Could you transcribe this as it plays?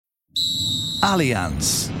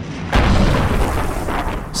Allianz.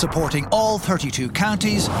 Supporting all 32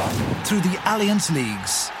 counties through the Allianz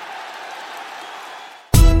Leagues.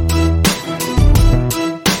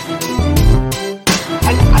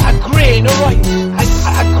 A grain of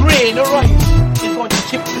rice is going to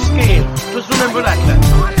tip the scale. Just remember that, lad.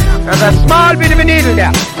 There's a small bit of a needle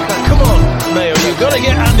there. Come on, Mayo, you've got to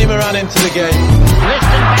get Andy Moran into the game.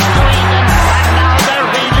 Listen back to England, and now they're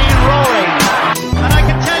really roaring. And I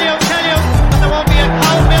can tell you that there won't be a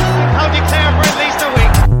cow milk in County Clare for at least a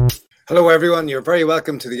week. Hello everyone, you're very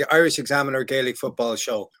welcome to the Irish Examiner Gaelic Football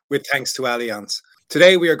Show, with thanks to Allianz.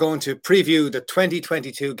 Today we are going to preview the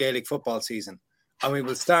 2022 Gaelic football season, and we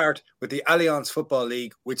will start with the Allianz Football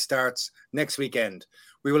League, which starts next weekend.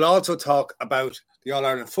 We will also talk about the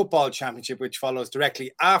All-Ireland Football Championship, which follows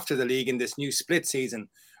directly after the league in this new split season,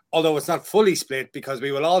 although it's not fully split, because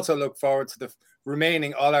we will also look forward to the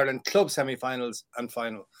remaining All-Ireland club semi-finals and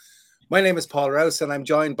final. My name is Paul Rouse, and I'm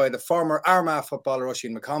joined by the former Armagh footballer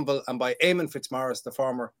Oisin McConville and by Eamon Fitzmaurice, the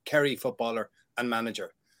former Kerry footballer and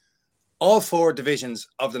manager. All four divisions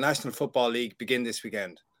of the National Football League begin this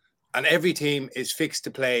weekend, and every team is fixed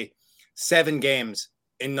to play 7 games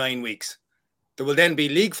in 9 weeks. There will then be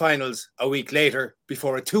league finals a week later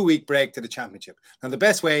before a 2-week break to the championship. Now, the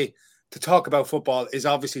best way to talk about football is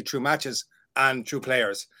obviously through matches and through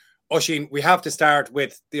players. Oisin, we have to start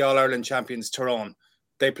with the All-Ireland champions Tyrone.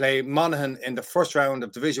 They play Monaghan in the first round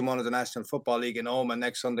of Division 1 of the National Football League in Omagh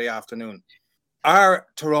next Sunday afternoon. Are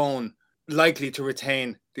Tyrone likely to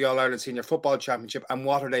retain the All-Ireland Senior Football Championship, and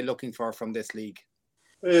what are they looking for from this league?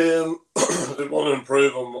 They want to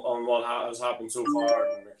improve on what has happened so far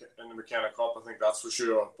in the McKenna Cup, I think that's for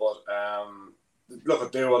sure. But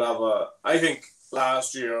look, they would have I think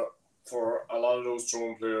last year for a lot of those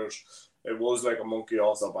Tyrone players, it was like a monkey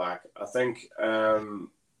off the back. I think a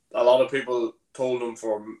lot of people told them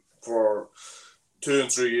for 2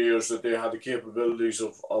 and 3 years that they had the capabilities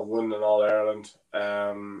of winning All Ireland.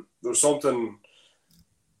 There was something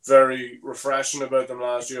very refreshing about them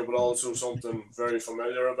last year, but also something very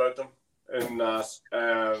familiar about them in that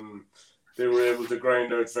they were able to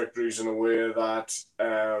grind out victories in a way that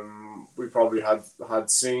we probably had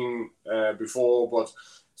seen before. But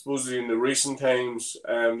supposedly in the recent times,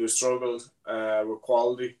 they struggled with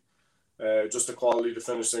quality, just the quality to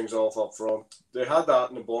finish things off up front. They had that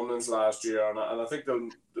in abundance last year, and I think they'll,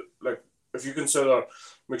 like, if you consider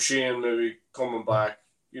McShane maybe coming back,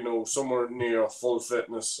 you know, somewhere near full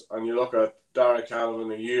fitness, and you look at Derek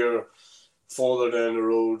Canavan a year further down the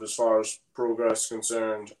road as far as progress is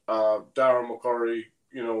concerned, Darren McCurry,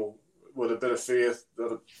 you know, with a bit of faith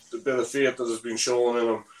that has been shown in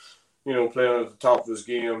him, you know, playing at the top of his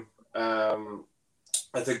game.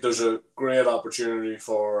 I think there's a great opportunity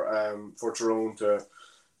for Tyrone to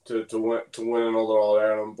win another All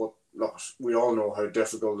Ireland. But look, we all know how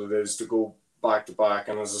difficult it is to go back to back,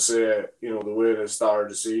 and as I say, you know, the way they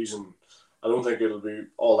started the season, I don't think it'll be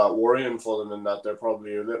all that worrying for them in that they're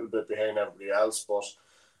probably a little bit behind everybody else.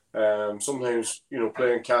 But sometimes, you know,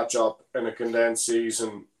 playing catch up in a condensed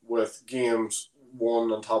season with games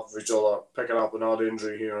one on top of each other, picking up an odd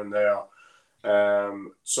injury here and there,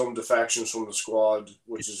 some defections from the squad,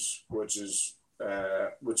 which is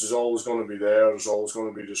always going to be there. There's always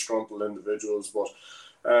going to be disgruntled individuals, but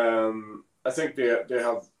I think they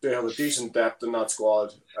have a decent depth in that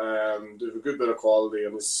squad. They have a good bit of quality,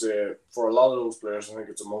 and as I say, for a lot of those players, I think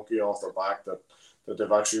it's a monkey off their back that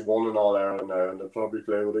they've actually won an All Ireland now, and they'll probably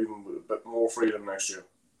play with even a bit more freedom next year.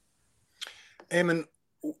 Eamon,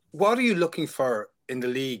 what are you looking for in the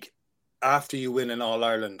league after you win an All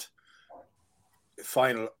Ireland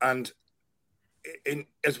final? And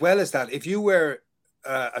as well as that, if you were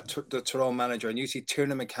the Tyrone manager and you see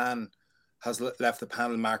Tiernan McCann has left the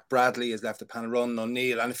panel, Mark Bradley has left the panel, Ron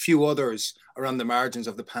O'Neill, and a few others around the margins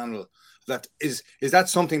of the panel, is that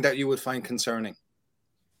something that you would find concerning?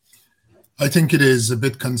 I think it is a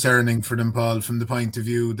bit concerning for them, Paul, from the point of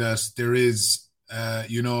view that there is, that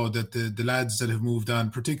the lads that have moved on,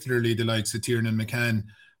 particularly the likes of Tiernan McCann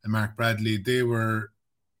and Mark Bradley, they were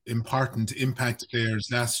important impact players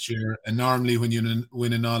last year. And normally when you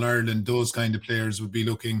win an All-Ireland, those kind of players would be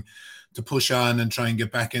looking to push on and try and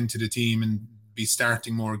get back into the team and be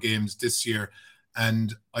starting more games this year.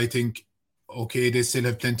 And I think, okay, they still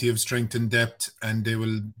have plenty of strength and depth, and they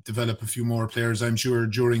will develop a few more players, I'm sure,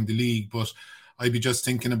 during the league. But I'd be just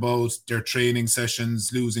thinking about their training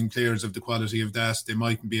sessions, losing players of the quality of that. They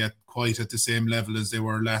mightn't be quite at the same level as they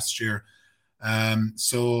were last year.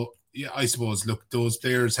 So, yeah, I suppose, look, those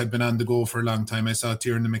players had been on the go for a long time. I saw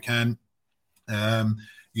Tiernan McCann,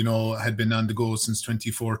 had been on the go since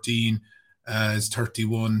 2014. is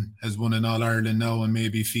 31, has won an All-Ireland now, and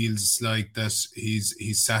maybe feels like that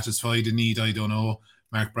he's satisfied a need. I don't know.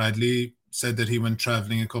 Mark Bradley said that he went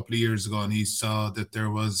travelling a couple of years ago and he saw that there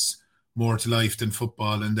was more to life than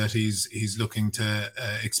football, and that he's looking to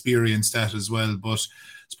experience that as well. But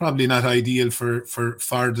it's probably not ideal for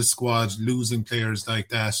the squad losing players like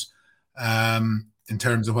that in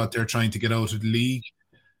terms of what they're trying to get out of the league.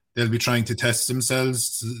 They'll be trying to test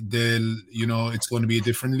themselves. It's going to be a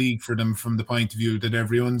different league for them from the point of view that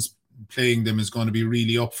everyone's playing them is going to be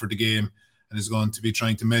really up for the game and is going to be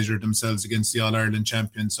trying to measure themselves against the All-Ireland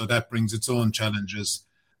champions. So that brings its own challenges.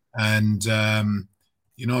 And,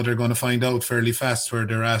 they're going to find out fairly fast where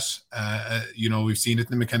they're at. We've seen it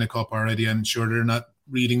in the McKenna Cup already, and sure, they're not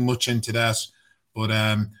reading much into that. But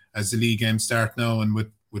as the league games start now, and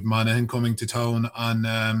with Monaghan coming to town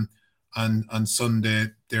on Sunday,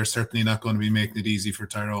 they're certainly not going to be making it easy for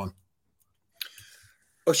Tyrone.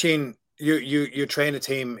 Oisín, you train a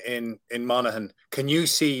team in Monaghan. Can you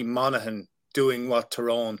see Monaghan doing what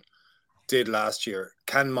Tyrone did last year?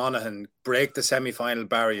 Can Monaghan break the semi-final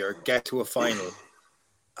barrier, get to a final,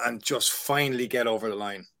 and just finally get over the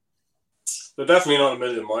line? They're definitely not a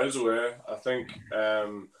million miles away. I think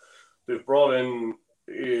they've brought in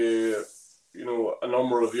a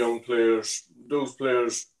number of young players. Those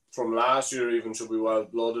players from last year even should be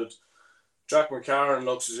well-blooded. Jack McCarron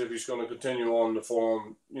looks as if he's going to continue on the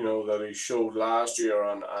form, that he showed last year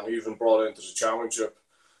and even brought into the championship.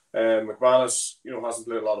 McManus, hasn't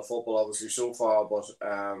played a lot of football obviously so far, but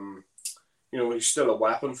he's still a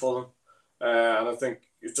weapon for them. And I think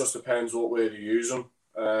it just depends what way to use him.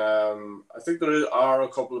 I think there are a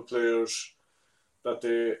couple of players that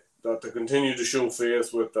they continue to show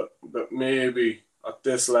faith with that maybe at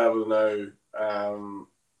this level now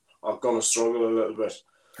are going to struggle a little bit.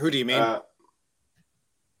 Who do you mean?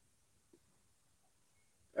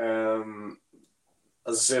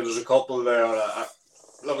 As I say, there's a couple there.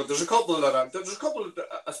 There's a couple that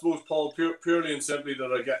I suppose, Paul, purely and simply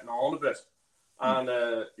that are getting on a bit, and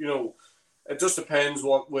it just depends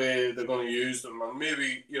what way they're going to use them, and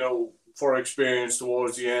maybe for experience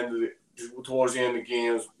towards the end of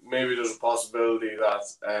games, maybe there's a possibility that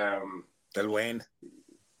they'll wane.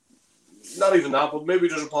 Not even that, but maybe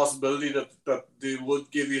there's a possibility that they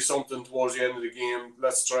would give you something towards the end of the game.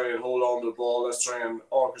 Let's try and hold on to the ball. Let's try and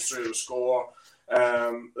orchestrate a score.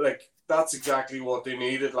 That's exactly what they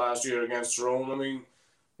needed last year against Tyrone. I mean,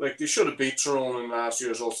 they should have beat Tyrone in last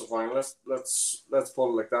year's Ulster final. Let's put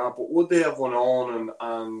it like that. But would they have went on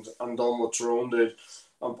and done what Tyrone did?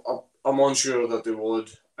 I'm unsure that they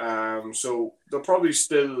would. So they're probably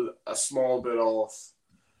still a small bit off.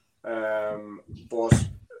 But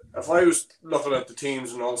if I was looking at the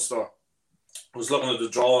teams in Ulster, I was looking at the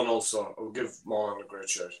draw in Ulster, I would give Monaghan a great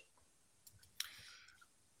shout.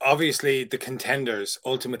 Obviously, the contenders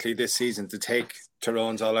ultimately this season to take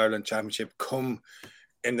Tyrone's All-Ireland Championship come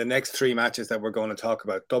in the next three matches that we're going to talk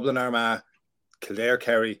about. Dublin Armagh, Kildare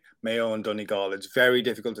Kerry, Mayo and Donegal. It's very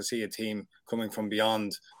difficult to see a team coming from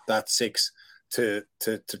beyond that six to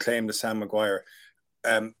claim the Sam Maguire.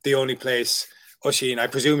 The only place... Oisín, I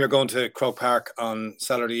presume you're going to Croke Park on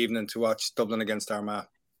Saturday evening to watch Dublin against Armagh.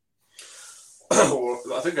 Well,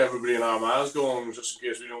 I think everybody in Armagh is going, just in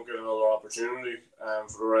case we don't get another opportunity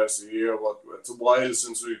for the rest of the year. But it's a while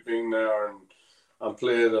since we've been there and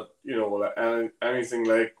played anything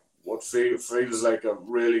like what feels like a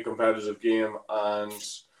really competitive game. And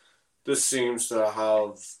this seems to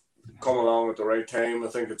have come along at the right time. I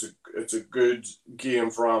think it's a good game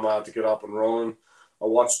for Armagh to get up and running. I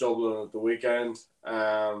watched Dublin at the weekend.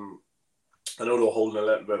 I know they were holding a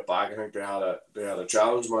little bit back. I think they had a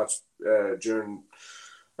challenge match during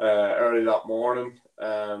early that morning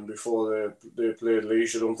before they played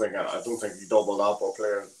Laois. I don't think he doubled up or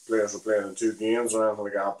players were playing in two games or anything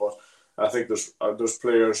like that. But I think there's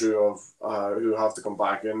players who have to come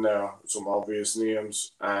back in there. Some obvious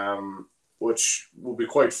names, which will be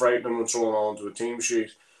quite frightening when thrown onto a team sheet.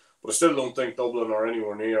 But I still don't think Dublin are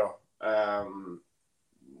anywhere near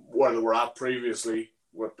where they were at previously,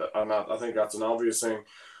 and I think that's an obvious thing.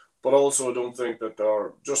 But also, I don't think that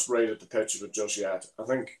they're just right at the pitch of it just yet. I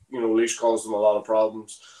think Laois caused them a lot of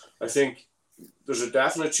problems. I think there's a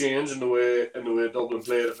definite change in the way Dublin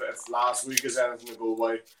played. If last week is anything to go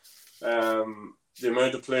by, the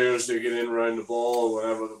amount of players they get in around the ball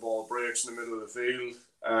whenever the ball breaks in the middle of the field,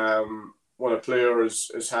 when a player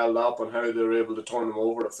is held up and how they're able to turn them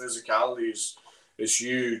over, the physicality is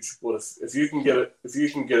huge. But if you can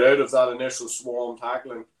get out of that initial swarm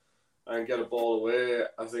tackling and get a ball away,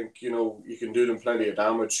 I think you can do them plenty of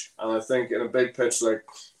damage. And I think in a big pitch like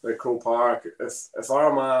Croke Park, if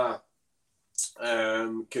Armagh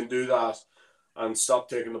can do that, and stop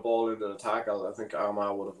taking the ball into the tackle, I think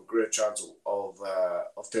Armagh would have a great chance of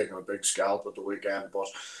taking a big scalp at the weekend. But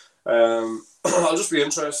I'll just be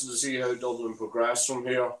interested to see how Dublin progress from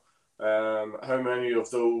here. How many of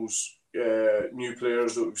those new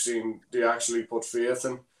players that we've seen they actually put faith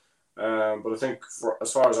in. But I think,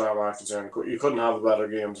 as far as I'm concerned, you couldn't have a better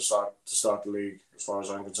game to start the league, as far as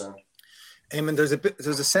I'm concerned. Eamon,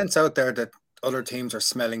 there's a sense out there that other teams are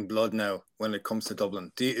smelling blood now when it comes to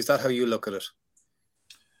Dublin. Is that how you look at it?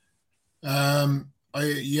 I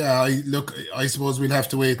suppose we'll have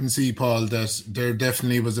to wait and see, Paul, that there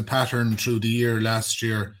definitely was a pattern through the year last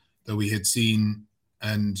year that we had seen,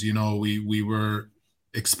 and we were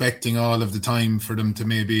expecting all of the time for them to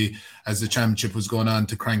maybe, as the championship was going on,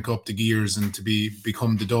 to crank up the gears and to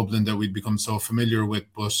become the Dublin that we'd become so familiar with.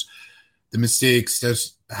 But the mistakes that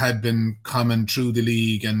had been common through the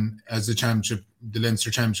league, and as the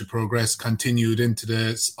Leinster Championship progressed, continued into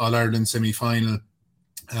the All-Ireland semi-final.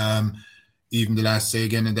 Even the last day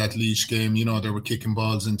again in that Laois game, they were kicking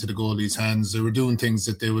balls into the goalie's hands. They were doing things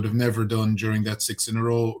that they would have never done during that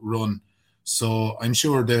 6-in-a-row run. So I'm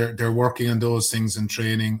sure they're working on those things in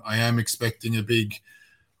training. I am expecting a big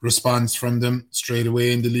response from them straight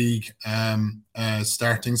away in the league,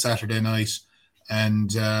 starting Saturday night.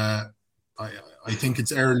 And I think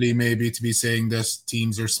it's early maybe to be saying that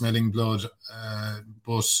teams are smelling blood,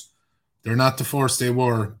 but they're not the force they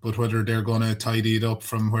were. But whether they're going to tidy it up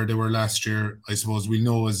from where they were last year, I suppose we'll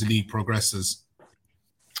know as the league progresses.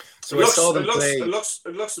 So it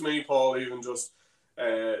looks to me, Paul, even just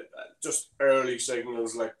early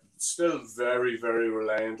signals, like still very, very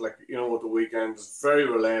reliant. Like, at the weekend, very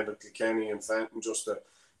reliant at Kilkenny and Fenton just to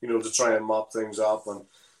try and mop things up. And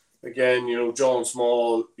again, John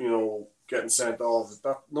Small, getting sent off.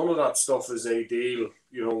 None of that stuff is ideal,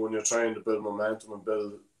 when you're trying to build momentum and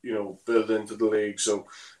build into the league. So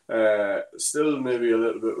still maybe a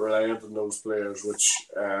little bit reliant on those players, which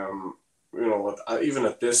even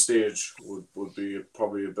at this stage would be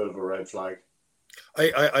probably a bit of a red flag.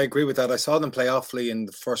 I agree with that. I saw them play Offaly in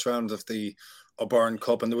the first round of the O'Byrne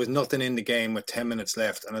Cup, and there was nothing in the game with 10 minutes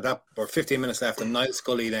left, and 15 minutes left, and Niall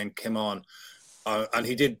Scully then came on. And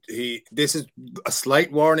this is a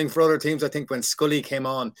slight warning for other teams. I think when Scully came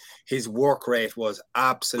on, his work rate was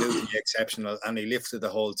absolutely exceptional, and he lifted the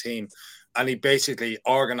whole team. And he basically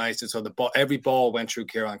organised it so every ball went through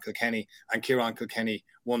Kieran Kilkenny, and Kieran Kilkenny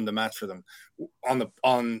won the match for them. And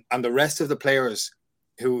the rest of the players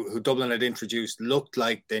who Dublin had introduced looked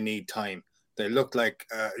like they need time. They looked like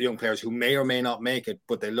young players who may or may not make it,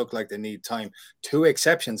 but they look like they need time. Two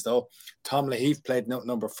exceptions, though. Tom Laheath played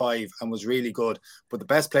number 5 and was really good. But the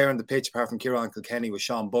best player on the pitch, apart from Kieran Kilkenny, was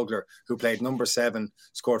Sean Bugler, who played number 7,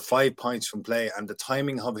 scored 5 points from play. And the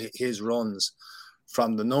timing of his runs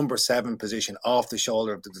from the number 7 position off the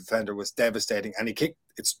shoulder of the defender was devastating. And he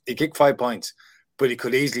kicked 5 points, but he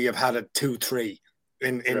could easily have had a 2-3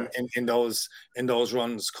 in those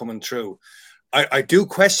runs coming through. I do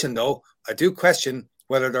question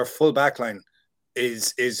whether their full backline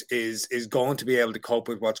is going to be able to cope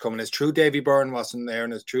with what's coming. It's true Davy Byrne wasn't there,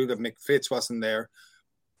 and it's true that Mick Fitz wasn't there,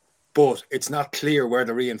 but it's not clear where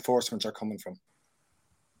the reinforcements are coming from.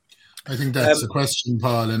 I think that's the question,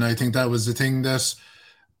 Paul, and I think that was the thing that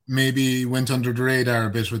maybe went under the radar a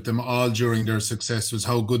bit with them all during their success, was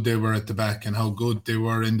how good they were at the back and how good they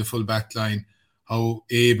were in the full back line, how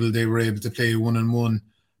they were able to play one-on-one,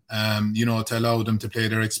 to allow them to play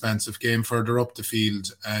their expansive game further up the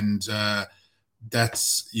field. And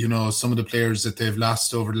that's, some of the players that they've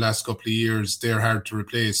lost over the last couple of years, they're hard to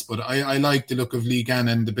replace. But I like the look of Lee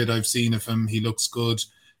Gannon, the bit I've seen of him. He looks good.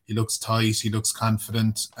 He looks tight. He looks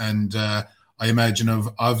confident. And I imagine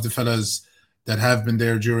of the fellas that have been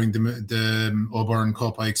there during the O'Byrne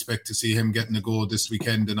Cup, I expect to see him getting a go this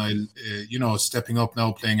weekend. And stepping up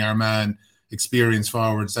now, playing Armagh, experienced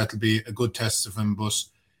forwards, that'll be a good test of him. But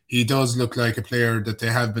he does look like a player that they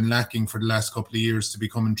have been lacking for the last couple of years to be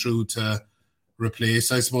coming through to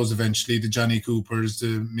replace, I suppose, eventually the Johnny Coopers,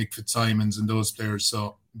 the Mick Fitzsimons and those players.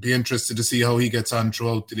 So be interested to see how he gets on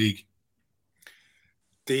throughout the league.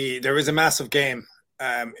 There is a massive game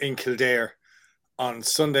in Kildare on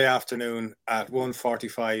Sunday afternoon at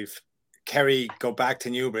 1:45. Kerry go back to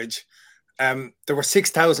Newbridge. There were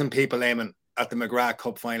 6,000 people, Eamon, at the McGrath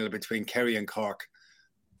Cup final between Kerry and Cork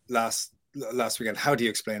last weekend. How do you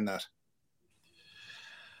explain that?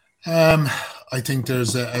 I think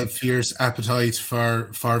there's a fierce appetite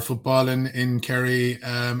for football in Kerry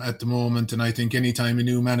at the moment, and I think anytime a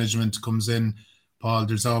new management comes in, Paul,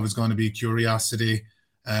 there's always going to be curiosity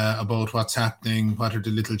about what's happening, what are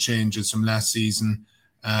the little changes from last season,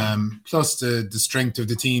 plus the strength of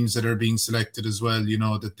the teams that are being selected as well.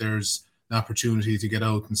 That there's opportunity to get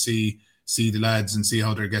out and see the lads and see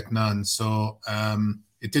how they're getting on. So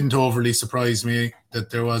it didn't overly surprise me that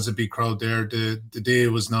there was a big crowd there. The day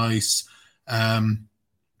was nice.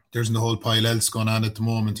 There's a whole pile else going on at the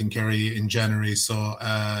moment in Kerry in January. So,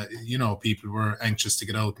 people were anxious to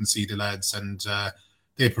get out and see the lads, and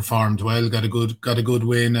they performed well, got a good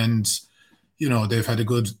win, and, they've had a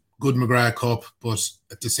good McGrath Cup, but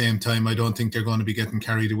at the same time, I don't think they're going to be getting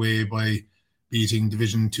carried away by beating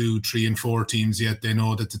Division 2, 3 and 4 teams yet. They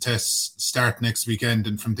know that the tests start next weekend,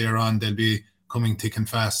 and from there on, they'll be coming thick and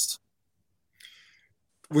fast.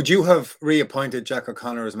 Would you have reappointed Jack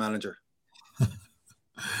O'Connor as manager?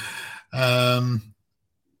 I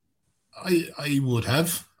would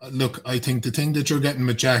have. Look, I think the thing that you're getting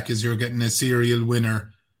with Jack is you're getting a serial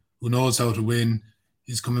winner who knows how to win.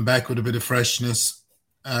 He's coming back with a bit of freshness.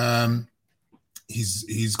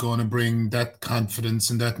 He's going to bring that confidence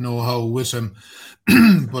and that know-how with him.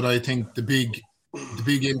 But I think the big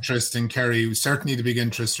interest in Kerry, certainly the big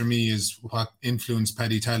interest for me, is what influence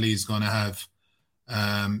Paddy Talley is going to have.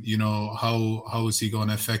 How is he going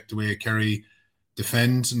to affect the way Kerry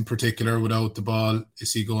defend, in particular, without the ball?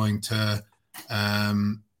 Is he going to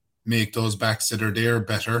make those backs that are there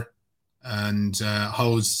better? And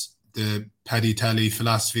how's the Paddy Talley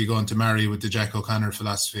philosophy going to marry with the Jack O'Connor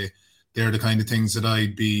philosophy? They're the kind of things that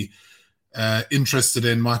I'd be interested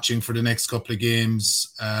in watching for the next couple of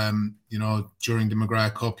games. During the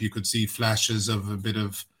McGrath Cup, you could see flashes of a bit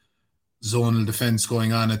of zonal defence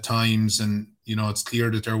going on at times, and it's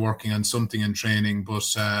clear that they're working on something in training.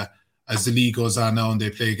 But as the league goes on now and they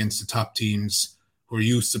play against the top teams who are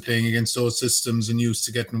used to playing against those systems and used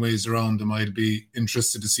to getting ways around them, I'd be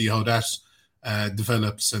interested to see how that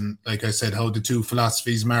develops, and, like I said, how the two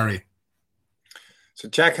philosophies marry. So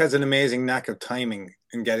Jack has an amazing knack of timing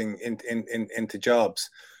and getting into jobs.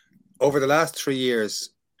 Over the last 3 years,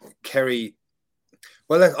 Kerry.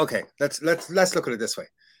 Well, okay, let's look at it this way.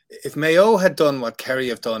 If Mayo had done what Kerry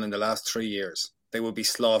have done in the last 3 years, they would be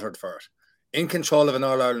slaughtered for it. In control of an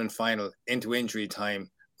All-Ireland final into injury time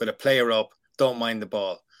with a player up, don't mind the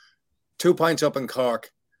ball. 2 points up in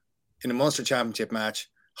Cork in a Munster Championship match,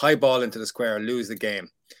 high ball into the square, lose the game.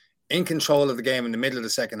 In control of the game in the middle of the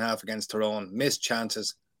second half against Tyrone, missed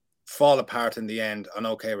chances, fall apart in the end, and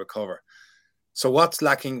okay recover. So what's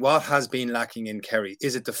lacking? What has been lacking in Kerry?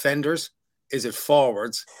 Is it defenders? Is it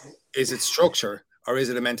forwards? Is it structure? Or is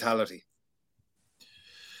it a mentality?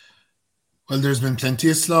 Well, there's been plenty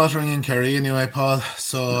of slaughtering in Kerry anyway, Paul.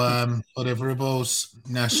 So whatever about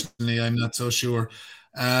nationally, I'm not so sure.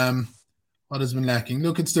 What has been lacking?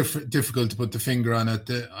 Look, it's difficult to put the finger on it.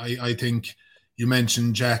 I think you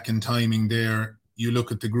mentioned Jack and timing there. You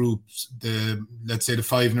look at the groups, let's say the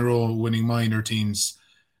 5 in a row winning minor teams,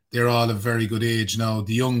 they're all of very good age now.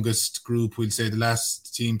 The youngest group, we'll say the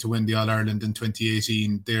last team to win the All-Ireland in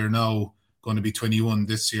 2018, they're now going to be 21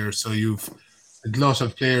 this year. So you've a lot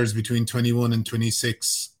of players between 21 and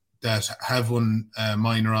 26 that have won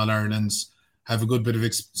minor All-Irelands, have a good bit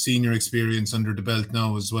of senior experience under the belt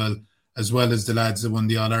now as well as the lads that won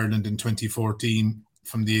the All-Ireland in 2014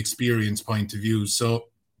 from the experience point of view. So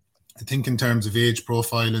I think in terms of age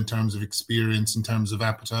profile, in terms of experience, in terms of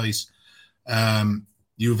appetite,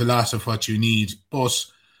 you have a lot of what you need. But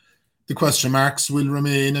the question marks will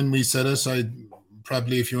remain, and we said it.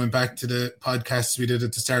 Probably if you went back to the podcasts we did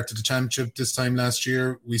at the start of the championship this time last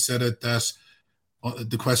year, we said it that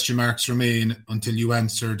the question marks remain until you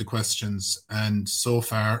answer the questions. And so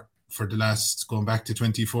far, for the last, going back to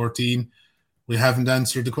 2014, we haven't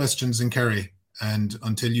answered the questions in Kerry. And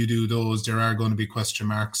until you do those, there are going to be question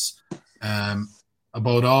marks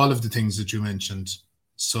about all of the things that you mentioned.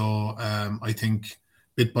 So I think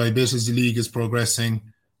bit by bit as the league is progressing,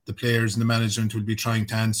 the players and the management will be trying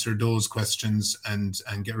to answer those questions and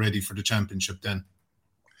get ready for the championship then.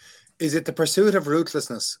 Is it the pursuit of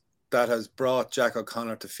ruthlessness that has brought Jack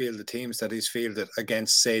O'Connor to field the teams that he's fielded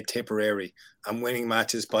against, say, Tipperary, and winning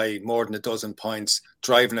matches by more than a dozen points,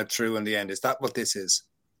 driving it through in the end? Is that what this is?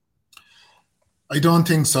 I don't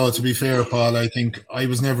think so, to be fair, Paul. I think I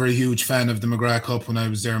was never a huge fan of the McGrath Cup when I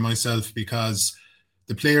was there myself, because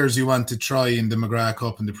the players you want to try in the McGrath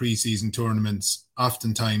Cup and the pre-season tournaments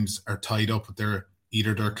oftentimes are tied up with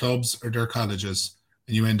either their clubs or their colleges,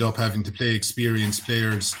 and you end up having to play experienced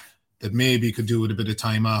players that maybe could do with a bit of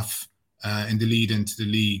time off in the lead into the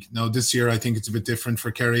league. Now, this year, I think it's a bit different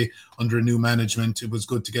for Kerry. Under a new management, it was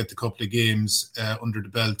good to get the couple of games under the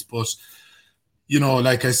belt. But, you know,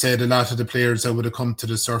 like I said, a lot of the players that would have come to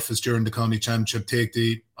the surface during the county championship, take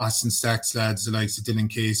the Austin Stacks lads, the likes of Dylan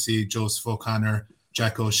Casey, Joseph O'Connor,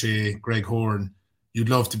 Jack O'Shea, Greg Horn, you'd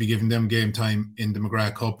love to be giving them game time in the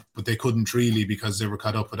McGrath Cup, but they couldn't really because they were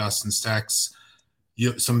caught up with Austin Stacks.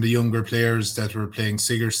 Some of the younger players that were playing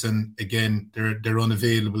Sigerson, again, they're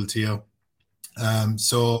unavailable to you.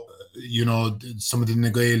 So, some of the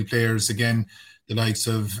Nagail players, again, the likes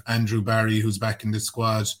of Andrew Barry, who's back in the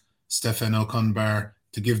squad, Stefan O'Connor,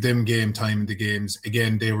 to give them game time in the games.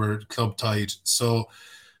 Again, they were club tied. So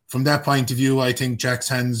from that point of view, I think Jack's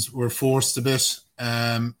hands were forced a bit.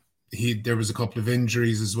 There was a couple of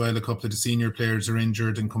injuries as well. A couple of the senior players are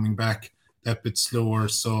injured and coming back that bit slower.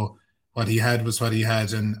 So what he had was what he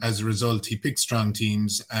had, and as a result, he picked strong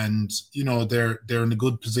teams. And they're in a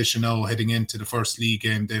good position now heading into the first league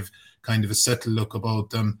game. They've kind of a settled look about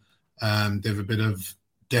them. They've a bit of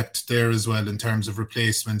depth there as well in terms of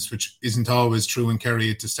replacements, which isn't always true in Kerry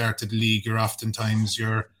at the start of the league. You're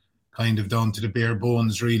kind of down to the bare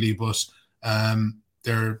bones, really. But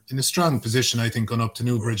they're in a strong position, I think, going up to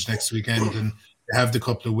Newbridge next weekend, and they have the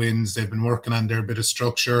couple of wins. They've been working on their bit of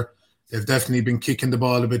structure. They've definitely been kicking the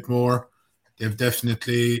ball a bit more. They've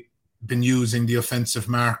definitely been using the offensive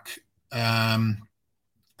mark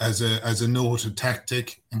as a noted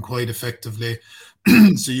tactic, and quite effectively.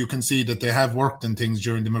 So you can see that they have worked on things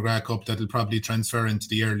during the McGrath Cup that'll probably transfer into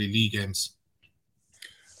the early league games.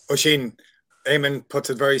 Oisín, Eamon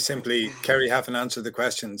puts it very simply. Kerry haven't answered the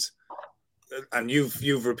questions, and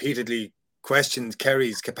you've repeatedly questioned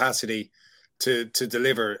Kerry's capacity to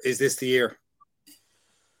deliver. Is this the year?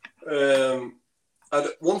 And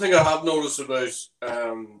one thing I have noticed about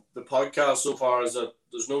the podcast so far is that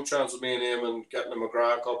there's no chance of me and Eamon getting a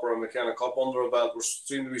McGrath Cup or a McKenna Cup under our belt. We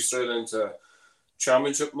seem to be straight into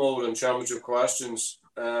championship mode and championship questions.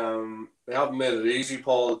 They haven't made it easy,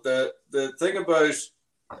 Paul. The thing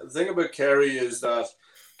about Kerry is that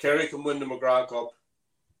Kerry can win the McGrath Cup.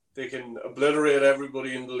 They can obliterate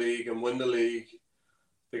everybody in the league and win the league.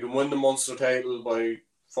 They can win the Munster title by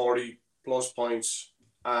 40 plus points.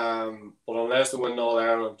 But unless they win All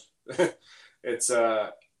Ireland, it's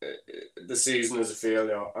the season is a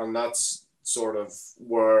failure, and that's sort of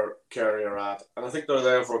where Kerry are at. And I think they're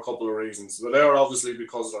there for a couple of reasons. They're there obviously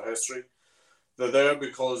because of their history. They're there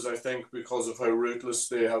because of how ruthless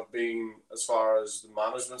they have been as far as the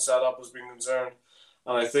management setup has been concerned.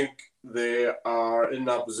 And I think they are in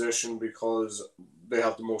that position because they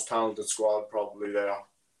have the most talented squad probably there.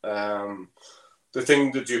 The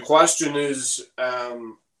thing that you question is,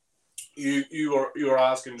 you were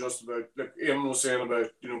asking just about, like Eamon was saying about,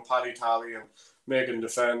 Paddy Tally and making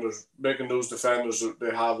those defenders that they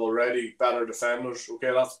have already better defenders.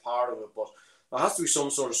 Okay, that's part of it, but there has to be some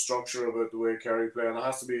sort of structure about the way Kerry play, and there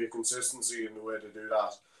has to be a consistency in the way to do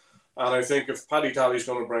that. And I think if Paddy Tally's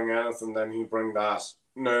going to bring anything, then he'll bring that.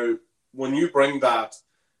 Now, when you bring that,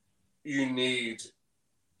 you need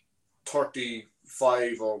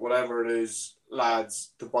 35 or whatever it is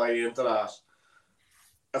lads to buy into that.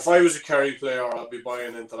 If I was a Kerry player, I'd be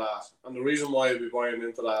buying into that. And the reason why I'd be buying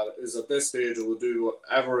into that is at this stage I will do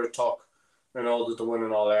whatever it took in order to win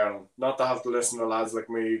in All Ireland. Not to have to listen to lads like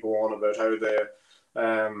me go on about how they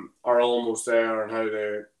are almost there and how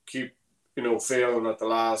they keep, falling at the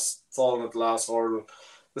last hurdle.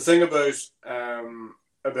 The thing about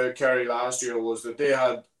Kerry last year was that they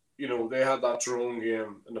had that Tyrone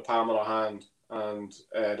game in the palm of their hand, and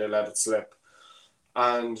they let it slip.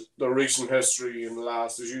 And the recent history in the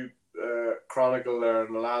last, as you chronicle there,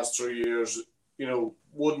 in the last 3 years,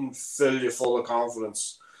 wouldn't fill you full of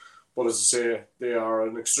confidence. But as I say, they are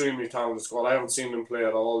an extremely talented squad. I haven't seen them play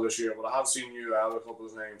at all this year, but I have seen you add a couple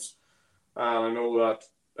of names. And I know that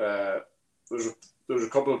there's a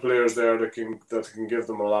couple of players there that can give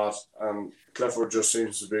them a lot. And Clifford just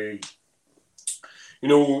seems to be,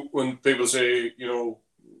 when people say, you're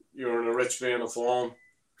in a rich vein of form,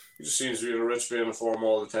 he just seems to be in a rich vein of form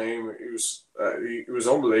all the time. He was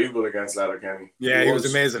unbelievable against Letterkenny. Yeah, he was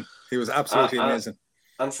amazing. He was absolutely amazing.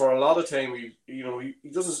 And for a lot of time, he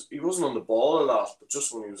wasn't on the ball a lot, but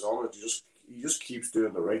just when he was on it, he just keeps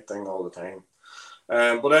doing the right thing all the time.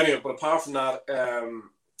 But apart from that,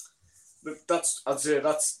 that's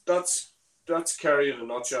Kerry in a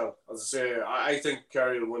nutshell. As I say, I think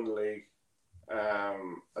Kerry will win the league. I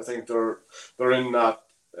think they're in that.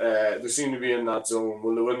 They seem to be in that zone.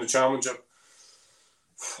 Will they win the championship?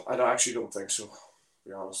 I actually don't think so, to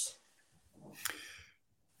be honest.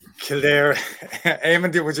 Kildare,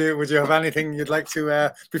 Eamon, would you have anything you'd like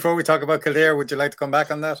to before we talk about Kildare? Would you like to come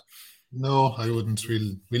back on that? No, I wouldn't.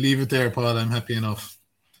 We'll leave it there, Paul. I'm happy enough.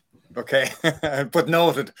 Okay, but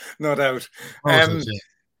noted, no doubt.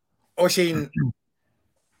 Oisín,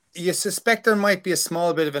 you suspect there might be a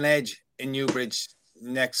small bit of an edge in Newbridge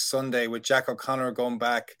next Sunday with Jack O'Connor going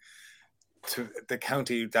back. to the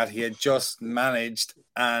county that he had just managed,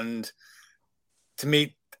 and to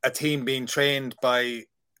meet a team being trained by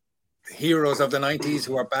heroes of the 90s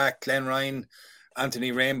who are back, Glenn Ryan,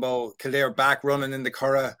 Anthony Rainbow, Kildare back running in the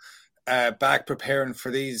Curragh, back preparing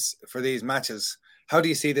for these matches. How do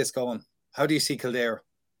you see this going? How do you see Kildare?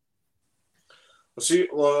 I see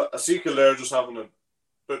Kildare just having a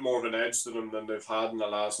bit more of an edge to them than they've had in the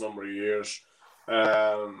last number of years.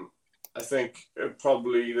 I think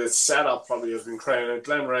probably the setup probably has been created.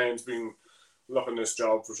 Glenn Ryan's been looking this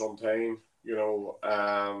job for some time,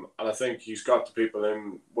 and I think he's got the people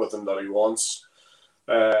in with him that he wants.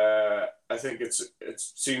 I think it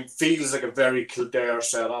feels like a very Kildare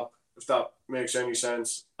setup, if that makes any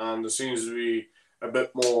sense, and there seems to be a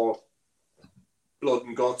bit more blood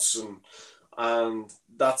and guts and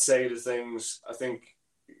that side of things. I think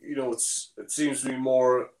it seems to be a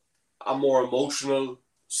more emotional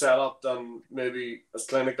setup than maybe as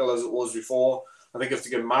clinical as it was before. I think if they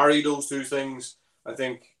can marry those two things, I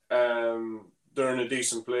think they're in a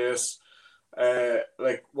decent place.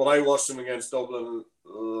 Like when I watched them against Dublin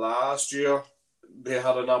last year, they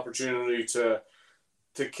had an opportunity to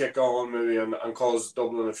kick on maybe and cause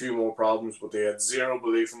Dublin a few more problems, but they had zero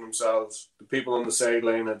belief in themselves. The people on the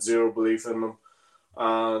sideline had zero belief in them,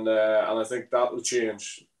 and I think that will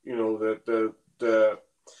change. The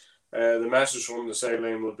message from the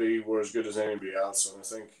sideline will be we're as good as anybody else, and I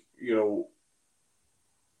think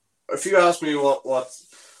if you ask me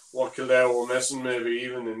what Kildare were missing, maybe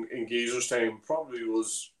even in Geezer's time, probably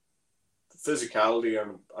was physicality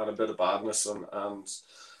and a bit of badness, and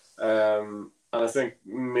I think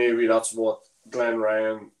maybe that's what Glenn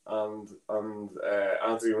Ryan and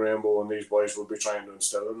Anthony Rainbow and these boys will be trying to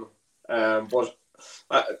instill in them. But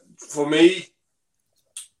for me,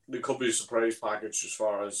 there could be a surprise package as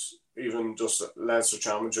far as even just Leinster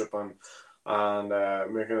Championship and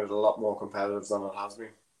making it a lot more competitive than it has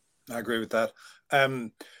been. I agree with that.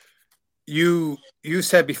 You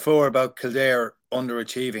said before about Kildare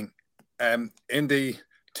underachieving. In the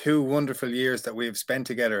 2 wonderful years that we've spent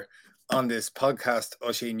together on this podcast,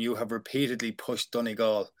 Oisín, you have repeatedly pushed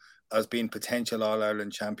Donegal as being potential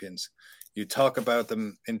All-Ireland champions. You talk about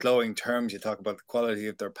them in glowing terms. You talk about the quality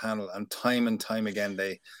of their panel, and time again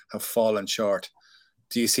they have fallen short.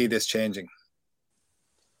 Do you see this changing?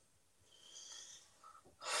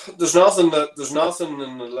 There's nothing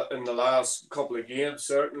in the last couple of games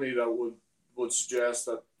certainly that would suggest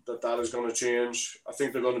that is going to change. I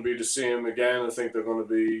think they're going to be the same again. I think they're going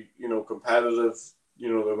to be competitive.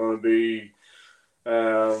 They're going to be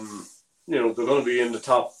they're going to be in the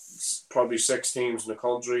top probably 6 teams in the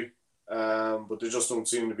country. But they just don't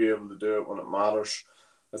seem to be able to do it when it matters.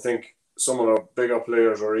 I think some of the bigger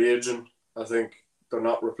players are aging. I think they're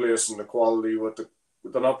not replacing the quality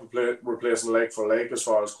they're not replacing like for like as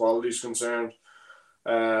far as quality is concerned.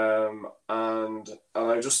 And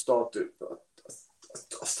I just thought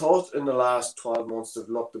I thought in the last 12 months they've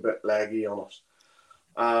looked a bit leggy on it.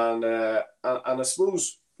 And I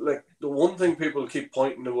suppose like the one thing people keep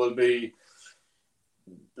pointing to will be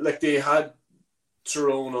like they had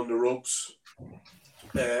Tyrone on the ropes and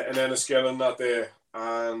then Enniskillen that day,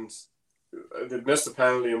 and they'd missed a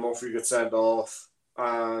penalty and Murphy got sent off,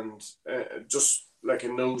 and just like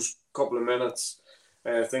in those couple of minutes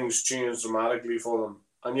things changed dramatically for them,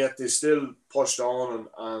 and yet they still pushed on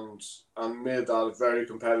and made that a very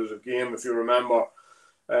competitive game. If you remember,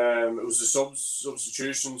 it was the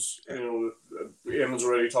substitutions. Eamon's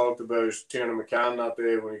already talked about Tiernan McCann that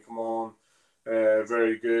day when he come on.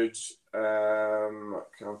 Very good. I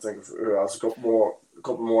can't think of who else. A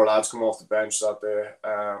couple more lads come off the bench that day.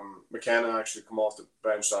 McKenna actually come off the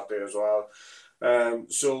bench that day as well.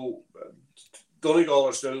 So Donegal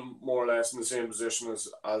are still more or less in the same position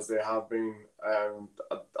as they have been. As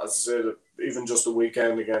I said, even just the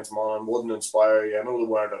weekend against Monaghan wouldn't inspire you. I know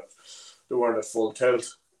they weren't at full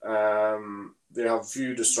tilt. They have a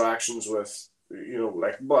few distractions with,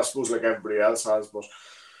 I suppose like everybody else has, but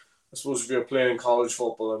I suppose if you're playing college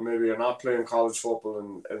football and maybe you're not playing college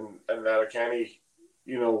football in Letterkenny,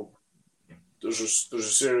 there's a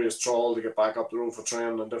serious trawl to get back up the road for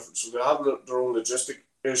training and different. So they have their own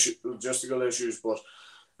logistical issues, but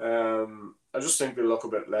I just think they look a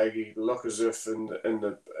bit leggy. They look as if in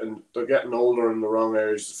they're getting older in the wrong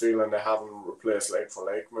areas of the field, and they haven't replaced like for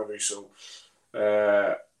like maybe. So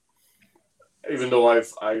even though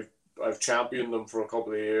I've championed them for a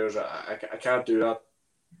couple of years, I can't do that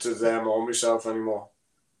to them or myself anymore.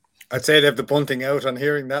 I'd say they have the bunting out on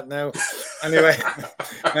hearing that now. Anyway,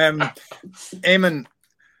 Eamon,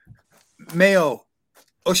 Mayo,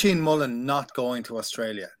 Oisín Mullen not going to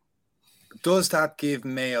Australia. does that give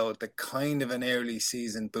Mayo the kind of an early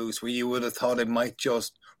season boost where you would have thought it might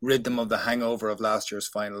just rid them of the hangover of last year's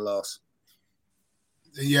final loss?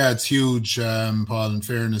 Yeah, it's huge, Paul. In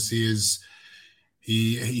fairness,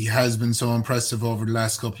 he has been so impressive over the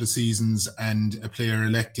last couple of seasons, and a player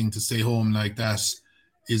electing to stay home like that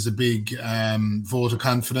is a big vote of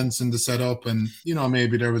confidence in the setup. And, you know,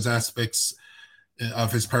 maybe there was aspects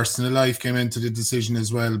of his personal life came into the decision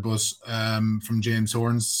as well. But from James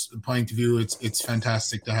Horan's point of view, it's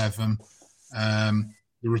fantastic to have him.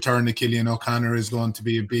 The return of Cillian O'Connor is going to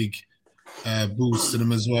be a big boost to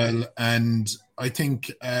them as well. And I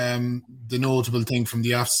think the notable thing from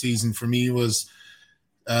the off-season for me was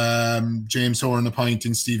James Horan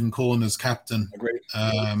appointing Stephen Cohen as captain.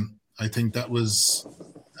 I think that was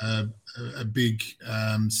a big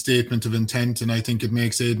statement of intent, and I think it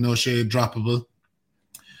makes Aidan O'Shea droppable.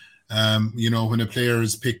 You know, when a player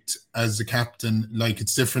is picked as the captain, like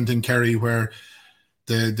it's different in Kerry where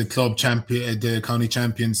the club champion, the county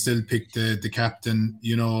champion still pick the captain.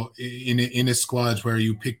 You know, in a squad where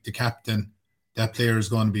you pick the captain, that player is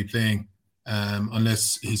going to be playing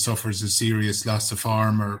unless he suffers a serious loss of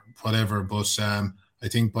form or whatever. But I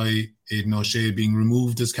think by Aidan O'Shea being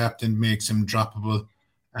removed as captain makes him droppable.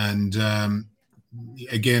 And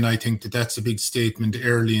again, I think that's a big statement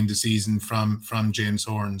early in the season from James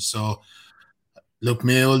Horan. So, look,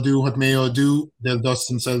 Mayo will do what Mayo do. They'll dust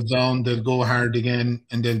themselves down. They'll go hard again,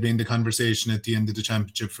 and they'll be in the conversation at the end of the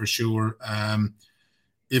championship for sure.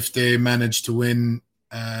 If they manage to win,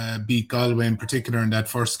 beat Galway in particular in that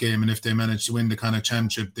first game, and if they manage to win the Connacht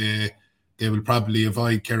Championship, they will probably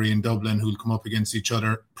avoid Kerry and Dublin, who'll come up against each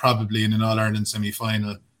other probably in an All-Ireland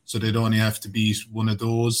semi-final. So they'd only have to beat one of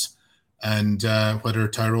those. And whether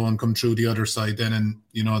Tyrone come through the other side then, and,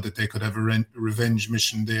 you know, that they could have a revenge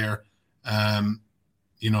mission there,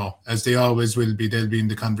 you know, as they always will be, they'll be in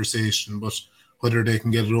the conversation. But whether they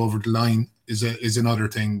can get it over the line is another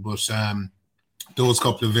thing. But those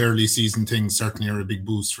couple of early season things certainly are a big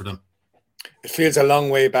boost for them. It feels a long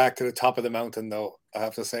way back to the top of the mountain, though, I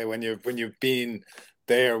have to say, when you've been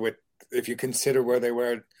there with, if you consider where they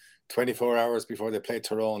were 24 hours before they played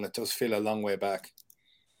Tyrone, it does feel a long way back.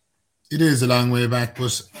 It is a long way back,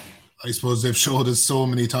 but I suppose they've showed us so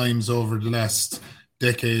many times over the last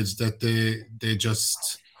decades that they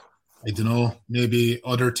just, I don't know, maybe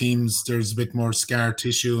other teams, there's a bit more scar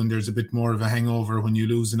tissue and there's a bit more of a hangover when you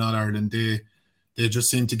lose in All-Ireland. They just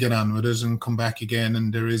seem to get on with it and come back again,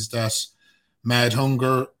 and there is that mad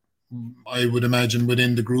hunger, I would imagine,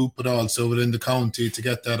 within the group, but also within the county to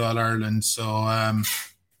get that All-Ireland. So,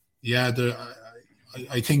 yeah,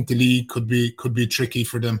 I think the league could be tricky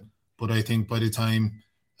for them, but I think by the time,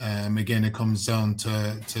 again, it comes down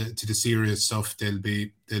to the serious stuff, they'll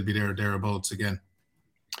be thereabouts again.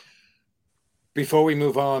 Before we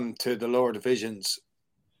move on to the lower divisions,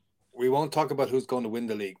 we won't talk about who's going to win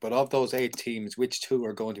the league, but of those 8 teams, which 2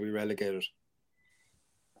 are going to be relegated?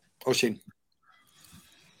 Oisín.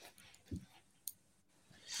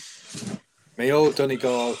 Mayo,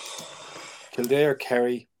 Donegal, Kildare,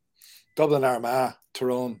 Kerry, Dublin, Armagh,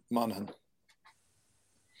 Tyrone, Monaghan.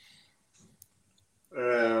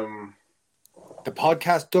 The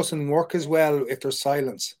podcast doesn't work as well if there's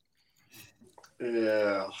silence.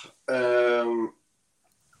 Yeah. I'm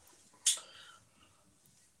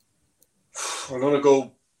going to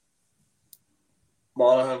go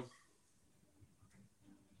Monaghan.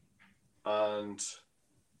 And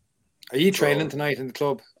are you training tonight in the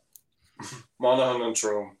club? Monaghan and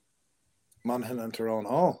Tyrone. Monaghan and Tyrone.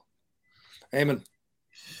 Oh. Eamon.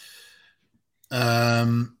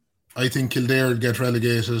 I think Kildare will get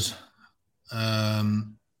relegated. I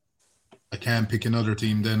can't pick another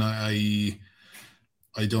team then. I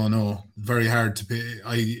don't know. Very hard to pick.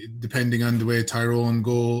 Depending on the way Tyrone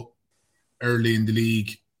go early in the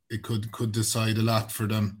league, it could decide a lot for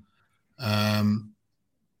them. I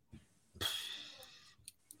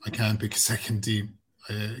can't pick a second team.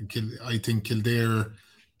 I think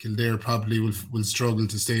Kildare probably will struggle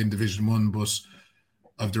to stay in Division 1, but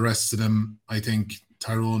of the rest of them, I think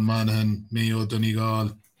Tyrone, Monaghan, Mayo,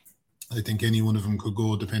 Donegal, I think any one of them could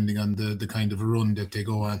go depending on the kind of a run that they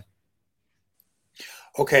go on.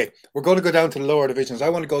 Okay, we're going to go down to the lower divisions. I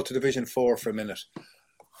want to go to Division 4 for a minute.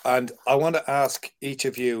 And I want to ask each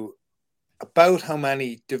of you about how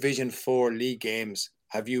many Division 4 league games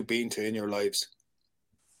have you been to in your lives?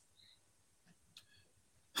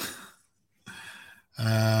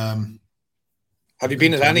 Have you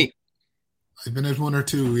been at any? I've been at 1 or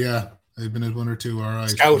 2, yeah. I've been at 1 or 2, all right.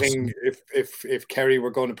 Scouting, if Kerry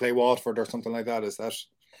were going to play Waterford or something like that, is that?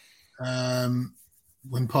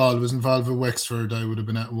 When Paul was involved with Wexford, I would have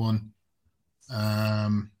been at 1.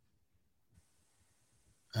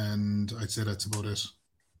 and I'd say that's about it.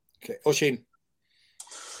 Okay, Oisin.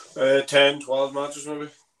 10, 12 matches maybe.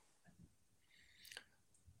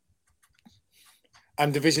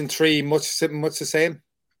 And Division 3, much the same?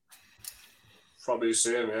 Probably the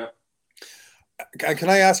same, yeah. And can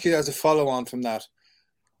I ask you as a follow-on from that,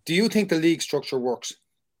 do you think the league structure works?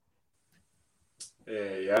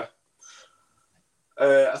 Yeah.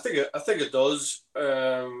 I think it does.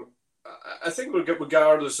 I think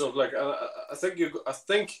regardless of like, I think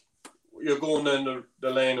you're going in the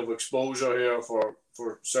lane of exposure here for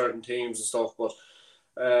certain teams and stuff, but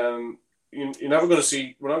you're never going to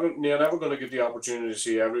see. You're never going to get the opportunity to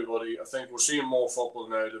see everybody. I think we're seeing more football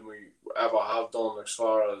now than we ever have done, as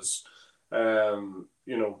far as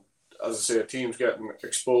as I say, teams getting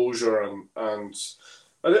exposure and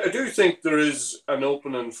I do think there is an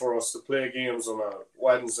opening for us to play games on a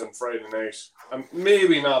Wednesday and Friday night, and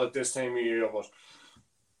maybe not at this time of year, but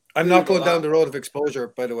I'm not going down the road of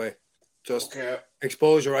exposure, by the way. Just okay.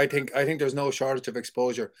 Exposure. I think there's no shortage of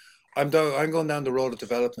exposure. I'm going down the road of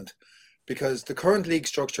development, because the current league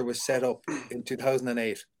structure was set up in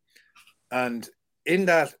 2008, and in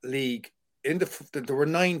that league, there were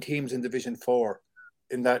 9 teams in Division 4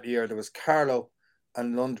 in that year. There was Carlow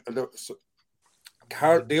and London.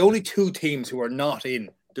 The only 2 teams who are not in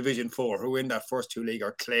Division 4, who are in that first 2 league,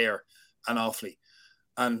 are Clare and Offaly.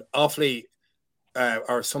 And Offaly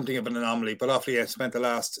are something of an anomaly, but Offaly has spent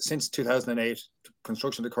since 2008,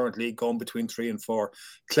 construction of the current league, going between 3 and 4.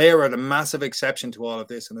 Clare are the massive exception to all of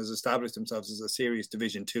this and has established themselves as a serious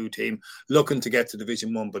Division 2 team, looking to get to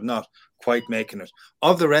Division 1, but not quite making it.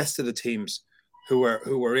 Of the rest of the teams who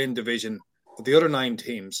are in Division, the other 9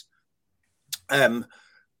 teams,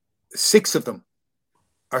 6 of them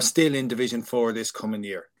are still in Division 4 this coming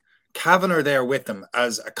year. Cavan are there with them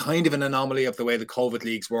as a kind of an anomaly of the way the COVID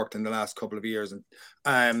leagues worked in the last couple of years.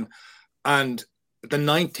 And the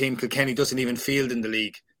 9th team, Kilkenny, doesn't even field in the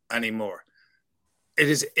league anymore. It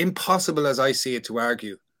is impossible, as I see it, to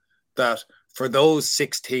argue that for those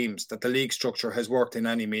 6 teams that the league structure has worked in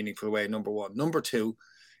any meaningful way, number one. Number two,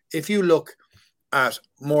 if you look at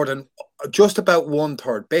more than just about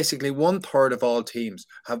 1/3, basically 1/3 of all teams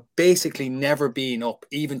have basically never been up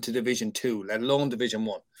even to Division 2, let alone Division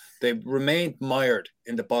 1. They've remained mired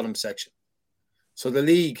in the bottom section. So the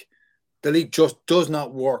league just does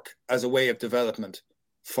not work as a way of development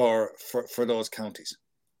for those counties.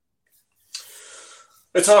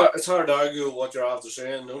 It's hard to argue what you're after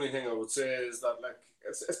saying. The only thing I would say is that, like,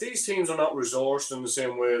 if these teams are not resourced in the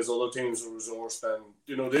same way as other teams are resourced, then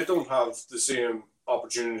they don't have the same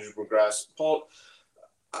opportunity to progress. Paul,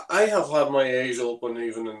 I have had my eyes open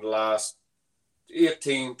even in the last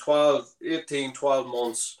 12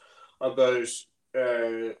 months about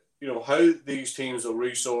how these teams are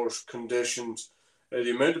resourced, conditioned, the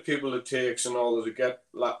amount of people it takes in order to get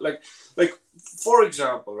like for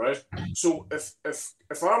example, right? So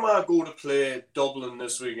if Armagh go to play Dublin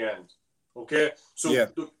this weekend, okay, so yeah.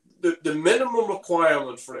 The minimum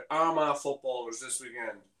requirement for the Armagh footballers this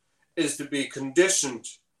weekend is to be conditioned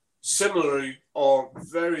similarly or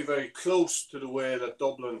very, very close to the way that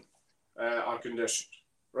Dublin are conditioned,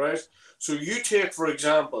 right? So you take, for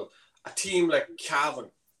example, a team like Cavan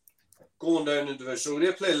going down into the so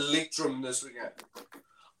they play Leitrim this weekend.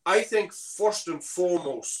 I think first and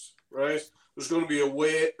foremost, right, there's going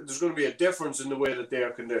to be a difference in the way that they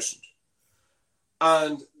are conditioned,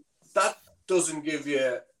 and that doesn't give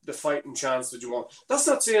you the fighting chance that you want. That's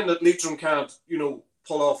not saying that Leitrim can't,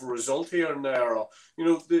 pull off a result here and there, or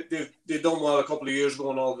they've done well a couple of years ago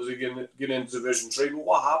and all to get into Division 3. But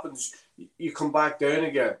what happens? You come back down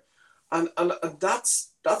again, and that's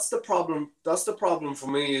the problem. That's the problem for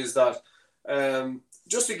me, is that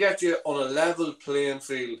just to get you on a level playing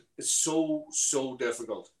field is so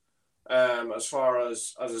difficult. As far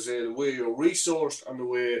as I say, the way you're resourced and the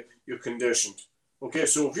way you're conditioned. Okay,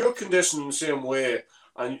 so if you're conditioned in the same way,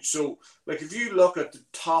 and so like if you look at the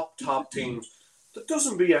top teams, there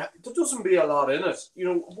doesn't be a lot in it.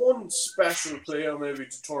 One special player maybe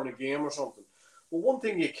to turn a game or something. But one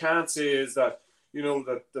thing you can't say is that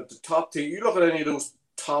that the top team. You look at any of those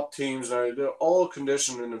top teams now; they're all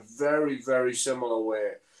conditioned in a very, very similar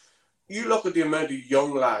way. You look at the amount of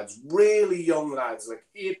young lads, really young lads, like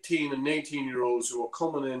 18 and 19-year-olds who are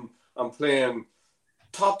coming in and playing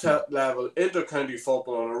top level inter-county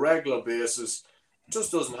football on a regular basis. It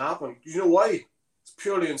just doesn't happen. You know why? It's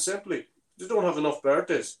purely and simply they don't have enough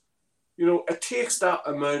birthdays. It takes that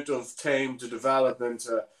amount of time to develop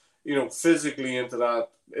into, physically into that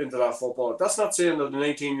football. That's not saying that an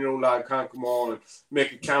 18-year-old lad can't come on and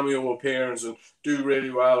make a cameo appearance and do really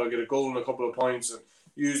well or get a goal and a couple of points and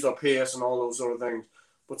use their pace and all those sort of things.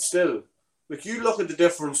 But still, like you look at the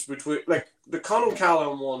difference between like the Conor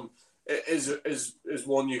Callum one is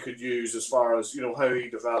one you could use as far as how he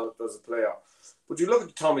developed as a player. But you look at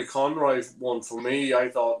the Tommy Conroy one, for me, I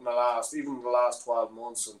thought in the last 12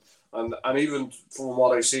 months and even from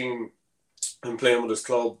what I've seen him playing with his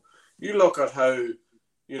club, you look at how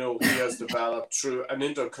he has developed through an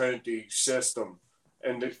inter-county system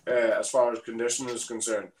and as far as conditioning is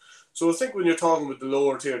concerned. So I think when you're talking with the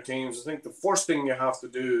lower tier teams, I think the first thing you have to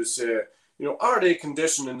do is say, are they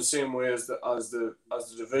conditioned in the same way as the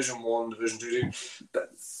Division 1, Division 2 team?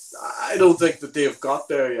 I don't think that they've got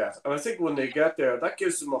there yet. And I think when they get there, that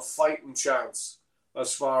gives them a fighting chance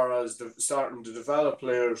as far as starting to develop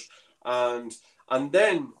players. And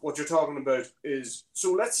then what you're talking about is,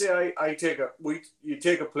 so let's say you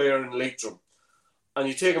take a player in Leitrim and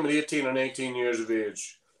you take him at 18 and 18 years of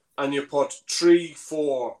age and you put 3,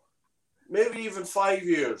 4, maybe even 5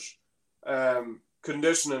 years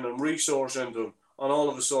conditioning and resource into him, and all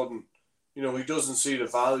of a sudden, he doesn't see the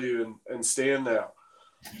value in staying there.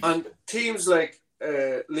 And teams like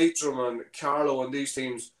Leitrim and Carlow and these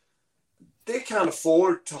teams, they can't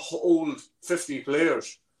afford to hold 50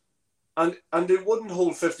 players. And they wouldn't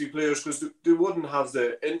hold 50 players because they wouldn't have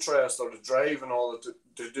the interest or the drive and all that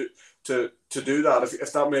to do that,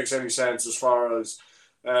 if that makes any sense, as far as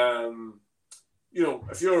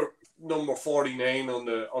if you're number 49 on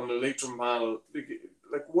the Leitrim panel,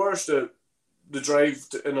 like where's the drive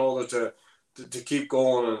in order to keep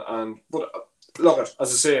going but look at,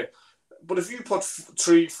 as I say, but if you put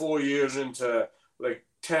 3-4 years into like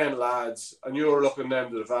 10 lads and you're looking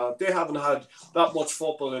them to develop, they haven't had that much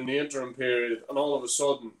football in the interim period, and all of a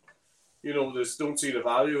sudden they don't see the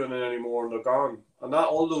value in it anymore and they're gone, and that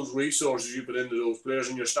all those resources you put into those players,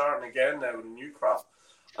 and you're starting again now with a new crop.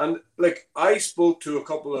 And like I spoke to a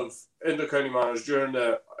couple of inter-county managers during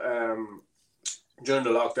the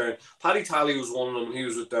lockdown. Paddy Talley was one of them, and he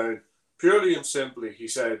was with Down. Purely and simply,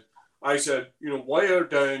 I said, why are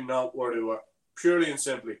Down not where they were? Purely and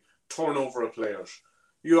simply, turnover of players.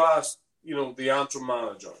 You asked, the Antrim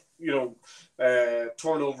manager,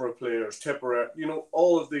 turnover of players, Tipper,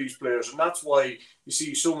 all of these players. And that's why you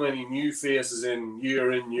see so many new faces in,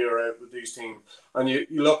 year out with these teams. And you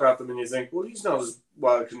look at them and you think, well, he's not as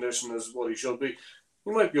well conditioned as what he should be.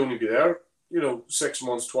 He might only be there, 6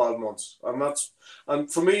 months, 12 months.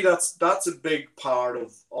 And for me, that's a big part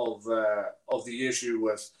of the issue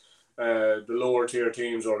with the lower tier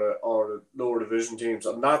teams or the lower division teams.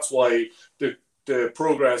 And that's why the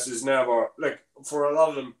progress is never, like, for a lot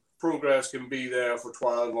of them, progress can be there for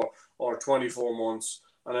 12 or 24 months,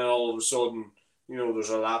 and then all of a sudden, there's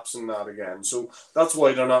a lapse in that again. So that's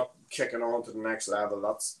why they're not kicking on to the next level.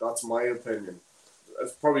 That's my opinion.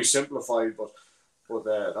 It's probably simplified, but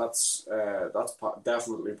that's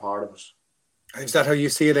definitely part of it. Is that how you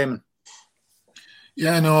see it, Eamon?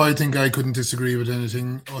 Yeah, no, I think I couldn't disagree with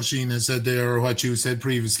anything Oisín has said there or what you said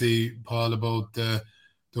previously, Paul, about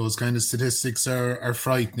those kind of statistics are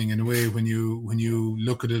frightening in a way when you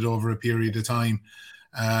look at it over a period of time.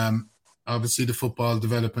 Obviously, the football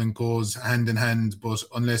development goes hand in hand, but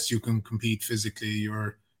unless you can compete physically,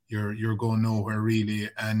 you're going nowhere really.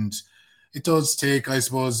 And it does take, I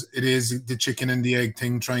suppose, it is the chicken and the egg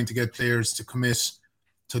thing. Trying to get players to commit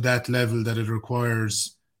to that level that it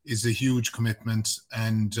requires is a huge commitment,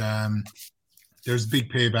 and there's big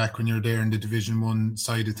payback when you're there in the Division 1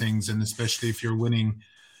 side of things, and especially if you're winning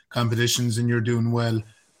competitions and you're doing well.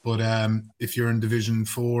 But if you're in Division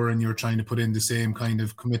 4 and you're trying to put in the same kind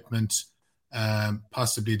of commitment,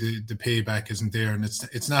 possibly the payback isn't there, and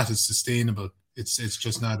it's not as sustainable. It's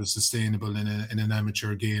just not as sustainable in an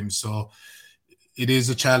amateur game. So it is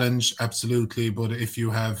a challenge, absolutely. But if you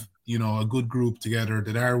have a good group together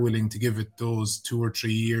that are willing to give it those 2 or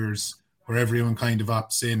 3 years where everyone kind of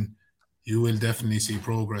opts in, you will definitely see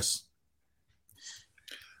progress.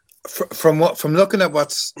 From looking at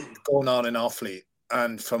what's going on in Offaly,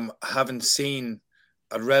 and from having seen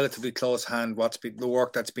a relatively close hand the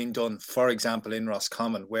work that's been done, for example, in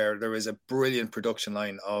Roscommon, where there is a brilliant production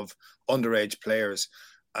line of underage players,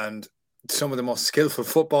 and some of the most skillful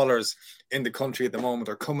footballers in the country at the moment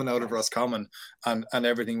are coming out of Roscommon and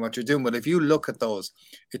everything what you're doing. But if you look at those,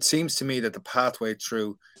 it seems to me that the pathway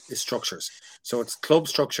through is structures. So it's club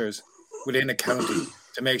structures within a county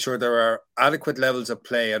to make sure there are adequate levels of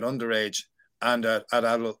play at underage and at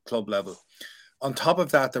adult club level. On top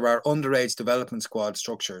of that, there are underage development squad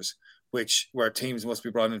structures, where teams must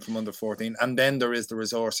be brought in from under 14. And then there is the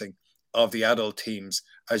resourcing of the adult teams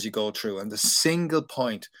as you go through. And the single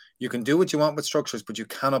point, you can do what you want with structures, but you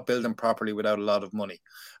cannot build them properly without a lot of money.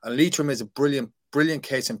 And Leitrim is a brilliant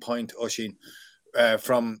case in point, Oisín.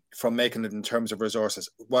 from making it in terms of resources.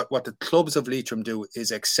 What the clubs of Leitrim do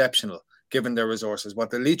is exceptional, given their resources. What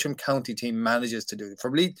the Leitrim County team manages to do,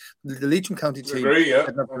 the Leitrim County team,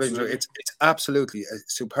 it's absolutely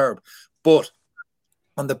superb. But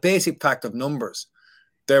on the basic fact of numbers,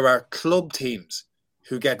 there are club teams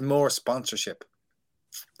who get more sponsorship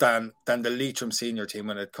than the Leitrim senior team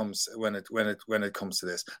when it comes to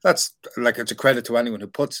this. That's like, it's a credit to anyone who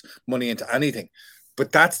puts money into anything.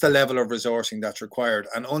 But that's the level of resourcing that's required.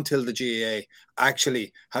 And until the GAA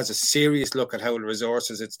actually has a serious look at how it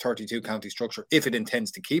resources its 32 county structure, if it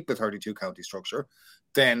intends to keep the 32 county structure,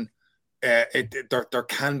 then there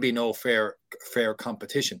can be no fair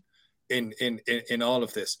competition in all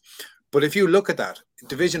of this. But if you look at that,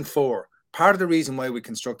 Division 4, part of the reason why we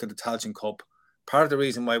constructed the Tailteann Cup, part of the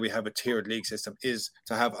reason why we have a tiered league system is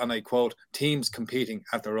to have, and I quote, teams competing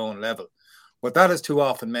at their own level. What that has too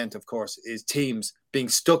often meant, of course, is teams being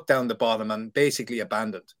stuck down the bottom and basically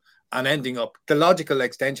abandoned and ending up. The logical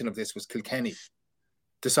extension of this was Kilkenny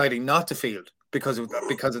deciding not to field because of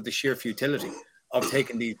the sheer futility of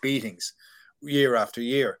taking these beatings year after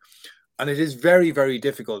year. And it is very, very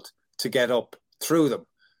difficult to get up through them.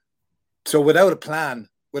 So without a plan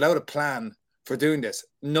for doing this,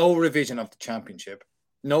 no revision of the championship,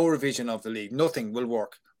 no revision of the league, nothing will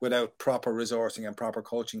work without proper resourcing and proper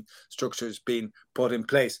coaching structures being put in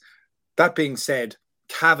place. That being said,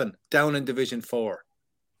 Cavan, down in Division 4,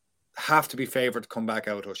 have to be favoured to come back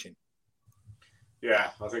out, Oisín. Yeah,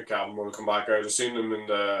 I think Cavan will come back out. I've seen them in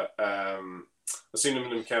the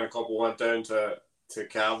McKenna Cup. We went down to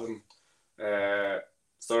Cavan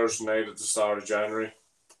Thursday night at the start of January.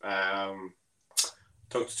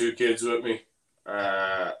 Took the 2 kids with me.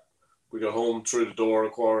 We got home through the door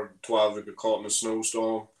at 12:15. We got caught in a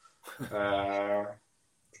snowstorm. The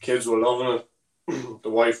kids were loving it. The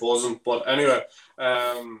wife wasn't. But anyway,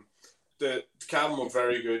 the Cavan were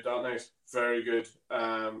very good that night. Very good.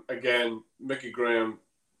 Again, Mickey Graham,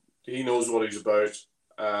 he knows what he's about.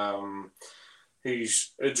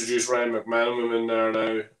 He's introduced Ryan McManaman in there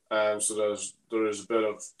now. So there is a bit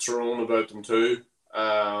of Tyrone about them too.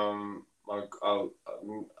 I'll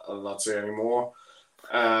not say any more.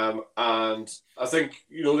 And I think,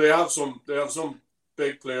 they have some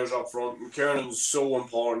big players up front, and Kiernan's so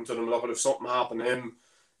important to them. Look, if something happened to him,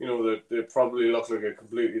 they probably look like a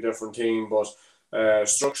completely different team, but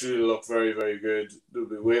structurally they look very, very good. They'll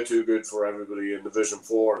be way too good for everybody in Division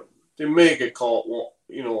 4. They may get caught,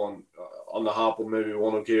 on the hop on maybe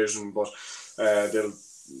one occasion, but they'll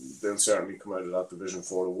certainly come out of that Division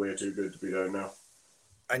 4. They're way too good to be down now.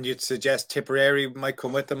 And you'd suggest Tipperary might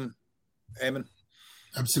come with them, Eamon?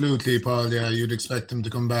 Absolutely, Paul. Yeah, you'd expect them to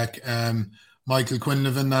come back. Michael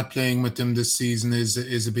Quinlivan not playing with them this season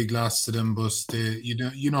is a big loss to them, but they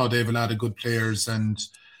have a lot of good players, and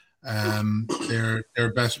they're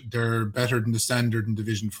better than the standard in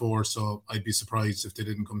Division 4. So I'd be surprised if they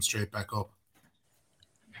didn't come straight back up.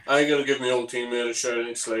 I'm gonna give my old teammate a shout. I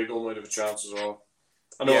think Sligo might have a chance as well.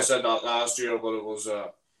 I know I said that last year, but it was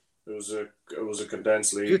a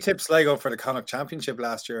condensed league. You tipped Sligo for the Connacht Championship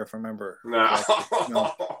last year, if I remember.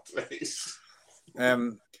 No. Please.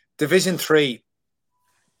 Division 3,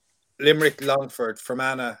 Limerick, Longford,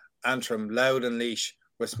 Fermanagh, Antrim, Louth and Laois,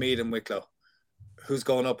 Westmeath and Wicklow. Who's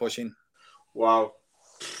going up, Oisín? Wow.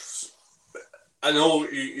 I know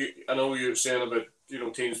you're saying about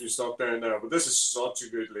teams being stuck down there, but this is such a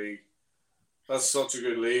good league. That's such a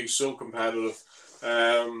good league, so competitive.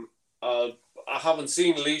 I haven't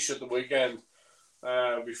seen Laois at the weekend.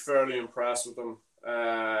 I'll be fairly impressed with them.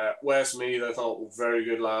 Westmeath, I thought, were very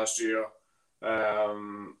good last year.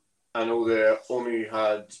 I know they only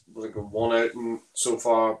had one outing so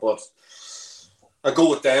far, but I'll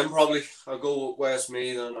go with them probably. I'll go with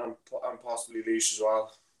Westmeath and possibly Laois as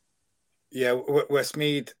well. Yeah,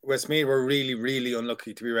 Westmeath were really, really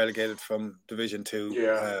unlucky to be relegated from Division 2.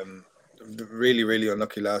 Yeah. Really, really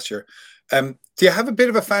unlucky last year. Do you have a bit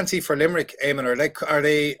of a fancy for Limerick, Eamon? Are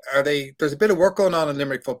they? There's a bit of work going on in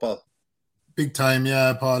Limerick football. Big time,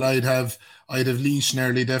 yeah, Paul. I'd have Laois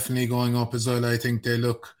nearly definitely going up as well. I think they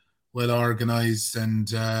look well organised,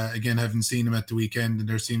 and again, haven't seen them at the weekend, and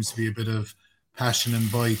there seems to be a bit of passion and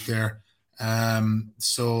bite there.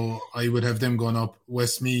 So I would have them going up.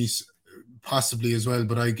 Westmeath possibly as well,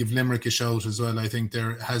 but I give Limerick a shout as well. I think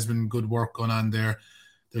there has been good work going on there.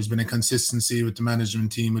 There's been a consistency with the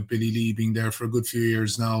management team, with Billy Lee being there for a good few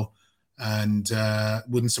years now, and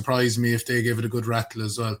wouldn't surprise me if they give it a good rattle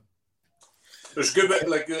as well. There's good bit,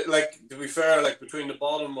 like to be fair, like between the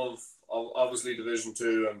bottom of obviously Division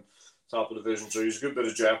 2 and top of Division 3, there's a good bit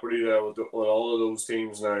of jeopardy there with all of those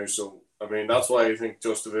teams now. So I mean, that's why I think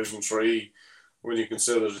just Division 3 when you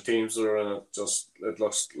consider the teams that are in it. It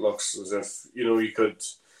looks as if, you know, you could,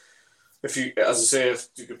 if you, as I say, if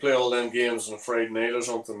you could play all them games on a Friday night or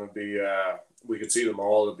something, it'd be we could see them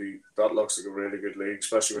all. That looks like a really good league,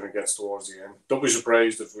 especially when it gets towards the end. Don't be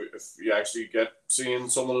surprised if you actually get seeing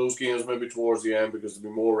some of those games maybe towards the end, because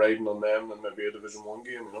there'll be more riding on them than maybe a Division 1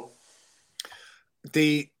 game, you know.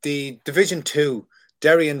 The Division 2,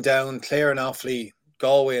 Derry and Down, Clare and Offaly,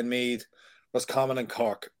 Galway and Meath, Roscommon and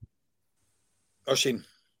Cork. Oisín.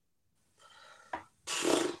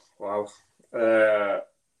 Wow. I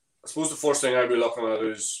suppose the first thing I'd be looking at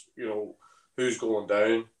is, you know, who's going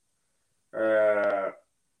down. Down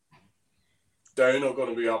are going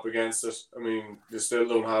to be up against it. I mean, they still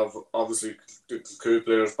don't have, obviously, the Kilcoo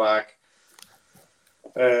players back.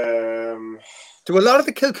 Do a lot of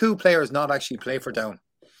the Kilcoo players not actually play for Down?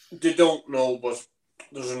 They don't know, but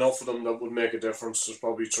there's enough of them that would make a difference. There's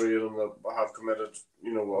probably 3 of them that have committed,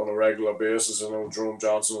 you know, on a regular basis. I know Jerome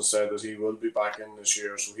Johnson has said that he will be back in this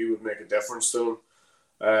year, so he would make a difference to them.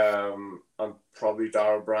 And probably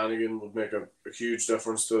Darragh Brannigan would make a huge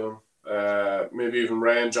difference to them. Maybe even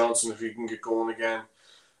Ryan Johnson if he can get going again.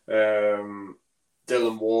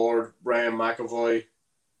 Dylan Ward, Ryan McAvoy,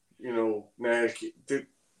 you know,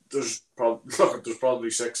 there's probably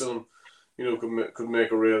 6 of them, you know, could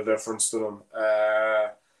make a real difference to them.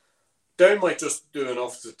 Down might just do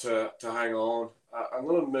enough to hang on. I'm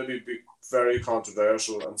going to maybe be very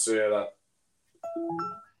controversial and say that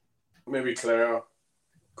maybe Clare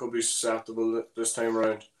could be susceptible this time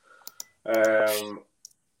around.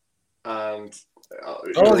 And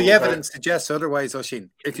all the evidence suggests otherwise, Oisín.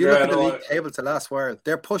 If you look at the league table to last while,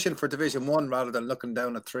 they're pushing for Division 1 rather than looking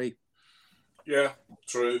down at 3. Yeah,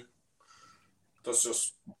 true. That's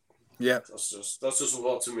just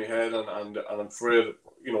what's in my head, and I'm afraid,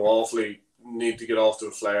 you know, Offaly need to get off to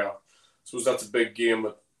a flare. I suppose that's a big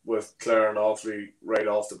game with Clare and Offaly right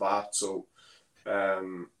off the bat. So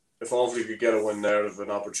if Offaly could get a win there, they've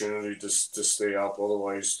an opportunity to stay up.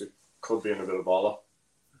 Otherwise, they could be in a bit of bother.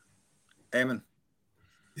 Eamon.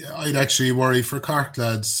 Yeah, I'd actually worry for Cork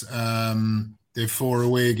lads. They've 4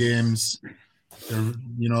 away games.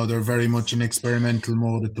 They're very much in experimental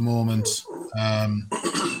mode at the moment.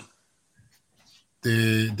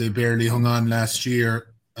 They barely hung on last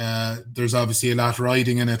year. There's obviously a lot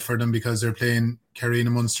riding in it for them because they're playing Kerry in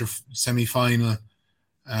a Munster semi-final.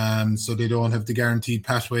 So they don't have the guaranteed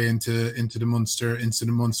pathway into the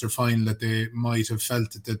Munster final that they might have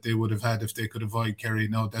felt that they would have had if they could avoid Kerry.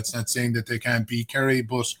 Now, that's not saying that they can't beat Kerry,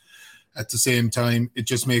 but at the same time, it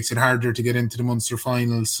just makes it harder to get into the Munster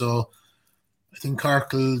final. So I think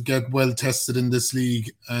Cork will get well tested in this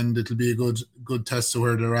league, and it'll be a good test of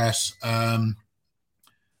where they're at.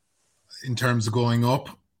 In terms of going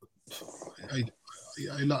up, I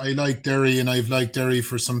like Derry, and I've liked Derry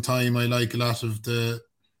for some time. I like a lot of the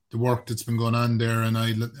work that's been going on there, and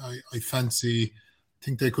I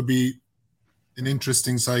think they could be an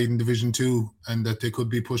interesting side in Division 2, and that they could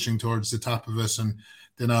be pushing towards the top of it. And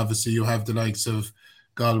then obviously you have the likes of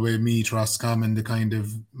Galway, Meath, Roscommon, the kind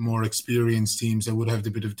of more experienced teams that would have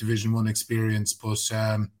the bit of Division 1 experience. But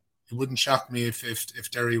it wouldn't shock me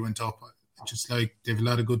if Derry went up. Just like they have a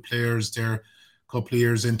lot of good players. They're a couple of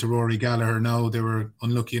years into Rory Gallagher now. They were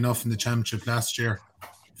unlucky enough in the championship last year.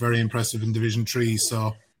 Very impressive in Division 3.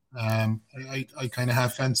 So I kind of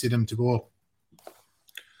have fancied them to go up.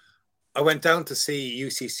 I went down to see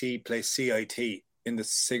UCC play CIT in the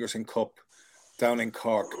Sigerson Cup down in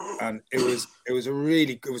Cork, and it was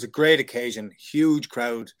a great occasion. Huge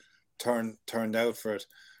crowd turned out for it.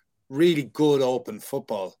 Really good open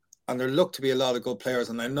football, and there looked to be a lot of good players.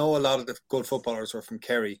 And I know a lot of the good footballers were from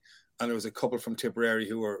Kerry, and there was a couple from Tipperary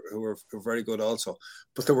who were very good also.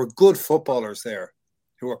 But there were good footballers there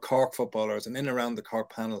who were Cork footballers and in and around the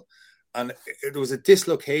Cork panel, and it was a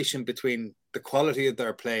dislocation between the quality of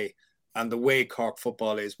their play and the way Cork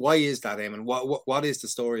football is. Why is that, Eamon? What is the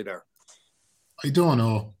story there? I don't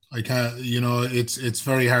know. I can't, it's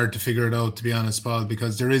very hard to figure it out, to be honest, Paul,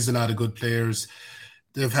 because there is a lot of good players.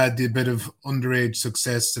 They've had a bit of underage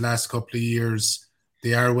success the last couple of years.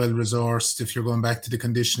 They are well resourced. If you're going back to the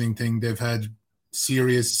conditioning thing, they've had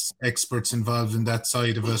serious experts involved in that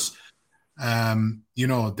side of it.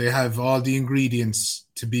 They have all the ingredients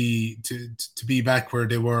to be back where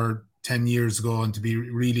they were 10 years ago and to be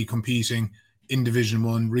really competing in Division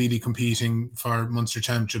 1, really competing for Munster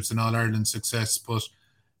Championships and All-Ireland success, but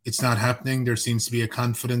it's not happening. There seems to be a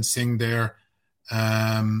confidence thing there.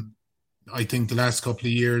 I think the last couple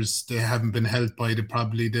of years they haven't been helped by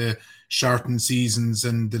probably the shortened seasons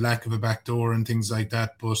and the lack of a backdoor and things like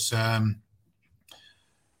that. But I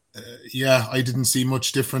didn't see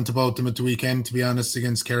much different about them at the weekend, to be honest,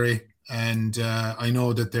 against Kerry. And I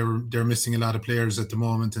know that they're missing a lot of players at the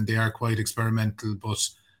moment, and they are quite experimental. But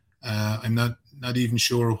I'm not even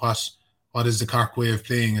sure what is the Cork way of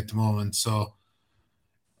playing at the moment. So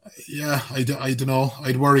yeah, I don't know.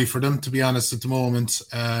 I'd worry for them, to be honest, at the moment.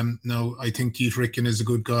 No, I think Keith Ricken is a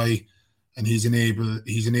good guy, and he's an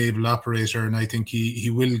able operator, and I think he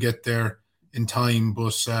will get there in time.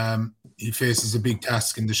 But he faces a big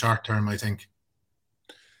task in the short term, I think.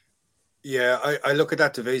 Yeah, I look at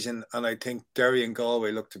that division, and I think Derry and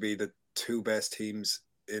Galway look to be the two best teams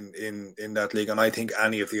in that league, and I think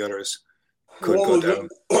any of the others could go down.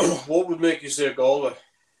 What would make you say Galway?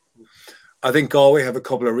 I think Galway have a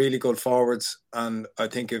couple of really good forwards, and I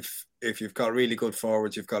think if you've got really good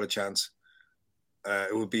forwards, you've got a chance.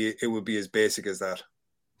 It would be as basic as that.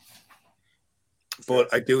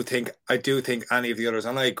 But I do think any of the others,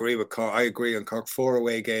 and I agree with Cork. I agree on Cork 4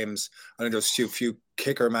 away games. I think there's a few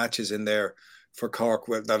kicker matches in there for Cork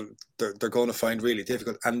that they're going to find really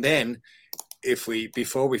difficult. And then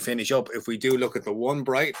before we finish up, if we do look at the one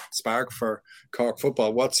bright spark for Cork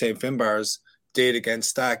football, what St. Finbarrs did against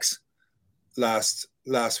Stacks last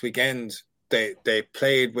weekend, they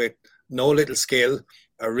played with no little skill,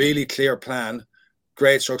 a really clear plan,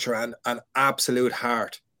 great structure, and an absolute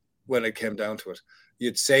heart when it came down to it.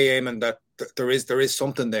 You'd say, Eamon, that there is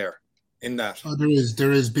something there in that. Oh,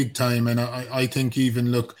 there is big time, and I think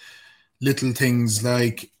even look, little things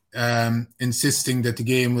like insisting that the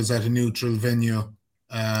game was at a neutral venue.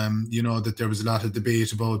 That there was a lot of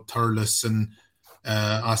debate about Thurles, and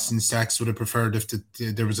Austin Stacks would have preferred if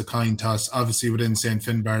there was a coin toss. Obviously, within St.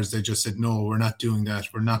 Finbarrs, they just said, no, we're not doing that.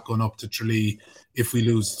 We're not going up to Tralee if we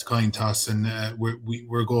lose the coin toss, and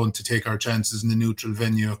we're going to take our chances in the neutral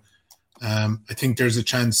venue. I think there's a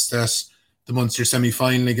chance that the Munster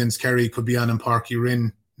semi-final against Kerry could be on in Páirc Uí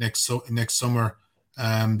Rinn next summer,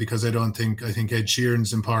 because I think Ed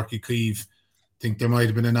Sheeran's in Páirc Uí Chaoimh. I think there might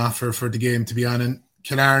have been an offer for the game to be on in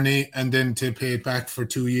Killarney and then to pay it back for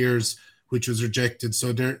 2 years, which was rejected.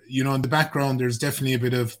 So there, in the background, there's definitely a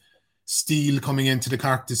bit of steel coming into the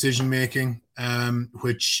Cork decision making,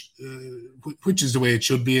 which is the way it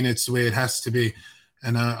should be, and it's the way it has to be.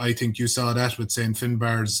 And I think you saw that with St.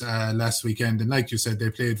 Finbarrs last weekend. And like you said, they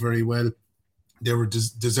played very well. They were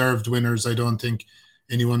deserved winners. I don't think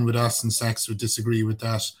anyone with Austin Stacks would disagree with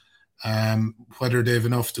that. Whether they have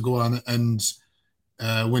enough to go on and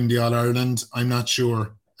win the All-Ireland, I'm not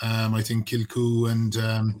sure. I think Kilcoo and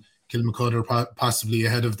Kilmacud are possibly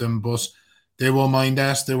ahead of them, but they won't mind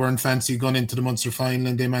that. They weren't fancy going into the Munster final,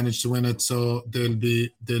 and they managed to win it, so they'll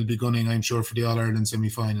be gunning, I'm sure, for the All-Ireland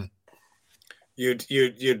semi-final. You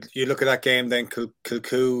look at that game then,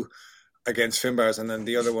 Kilcoo against Finbarrs, and then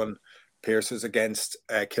the other one, Pearses against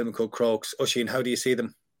Kilmacud Crokes. Oisín, how do you see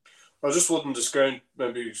them? I just wouldn't discount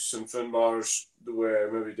maybe St. Finbarrs the way I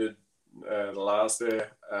maybe did the last day.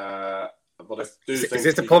 But I do think... Is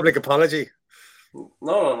this a public apology?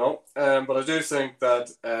 No. But I do think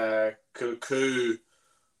that Kilcoo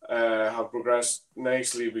have progressed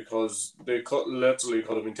nicely, because they literally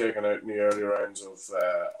could have been taken out in the early rounds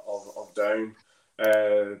of down.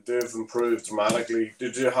 They've improved dramatically.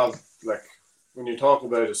 Did you have, when you talk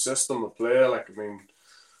about a system of play,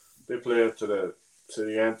 they play it to the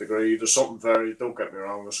nth degree. There's something very, don't get me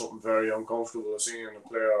wrong, there's something very uncomfortable seeing a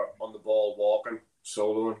player on the ball walking,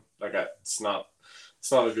 soloing. It's not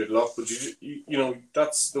a good look, but you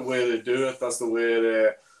that's the way they do it. That's the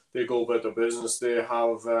way they go about their business. They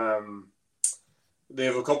have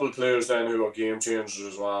a couple of players then who are game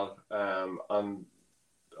changers as well. And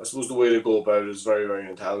I suppose the way they go about it is very, very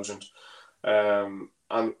intelligent. And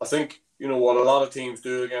I think, what a lot of teams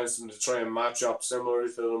do against them, to try and match up similarly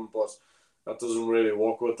to them, but that doesn't really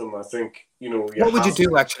work with them. I think, what would you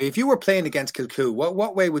do, actually? If you were playing against Kilcoo,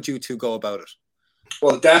 what way would you two go about it?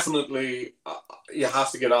 Well, definitely, you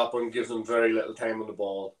have to get up and give them very little time on the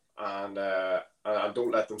ball, and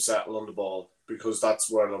don't let them settle on the ball, because that's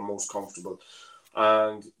where they're most comfortable.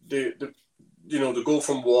 And they go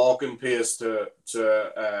from walking pace to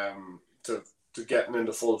getting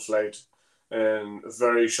into full flight in a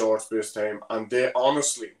very short space of time. And they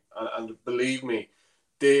honestly, and believe me,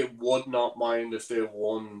 they would not mind if they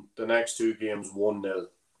won the next two games 1-0.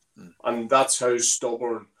 And that's how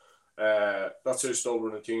stubborn a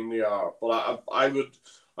team they are. But I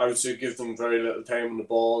would say give them very little time on the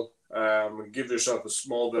ball. Give yourself a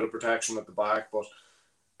small bit of protection at the back, but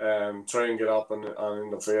try and get up and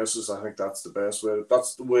in their faces. I think that's the best way.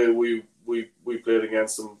 That's the way we played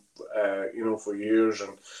against them, for years.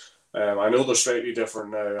 And I know they're slightly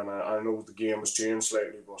different now, and I know the game has changed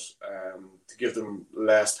slightly, but to give them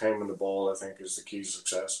less time on the ball, I think, is the key to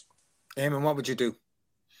success. Eamon, what would you do?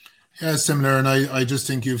 Yeah, similar, and I just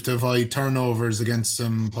think you have to avoid turnovers against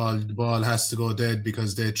them, Paul. The ball has to go dead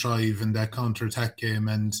because they thrive in that counter-attack game,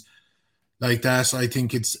 and like that, I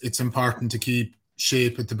think it's important to keep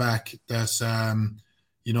shape at the back. That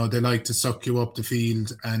they like to suck you up the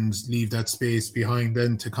field and leave that space behind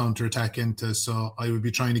then to counter-attack into. So I would be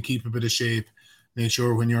trying to keep a bit of shape, make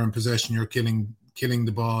sure when you're in possession you're killing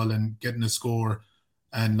the ball and getting a score.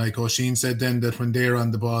 And like Oisín said then, that when they're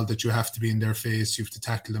on the ball, that you have to be in their face, you have to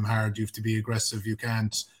tackle them hard, you have to be aggressive. You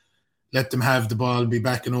can't let them have the ball and be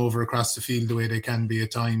backing over across the field the way they can be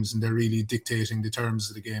at times, and they're really dictating the terms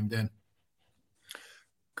of the game then.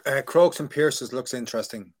 Crokes and Pearses looks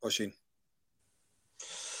interesting, Oisín.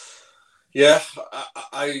 Yeah,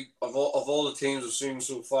 I of all the teams I've seen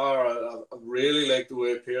so far, I really like the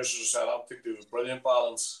way Pearses are set up. I think they have a brilliant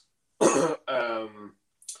balance.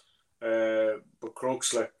 But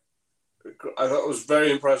Crokes, I thought it was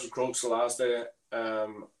very impressive. Crokes the last day.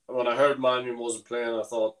 When I heard Mannion wasn't playing, I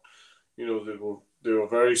thought, they were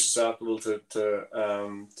very susceptible to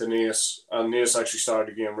Naas, and Naas actually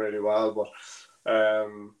started the game really well. But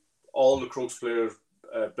all the Crokes players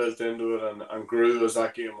built into it and grew as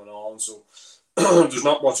that game went on. So there's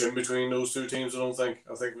not much in between those two teams, I don't think.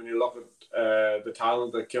 I think when you look at the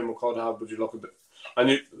talent that Kilmacud have, but you look at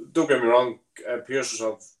don't get me wrong, Pearses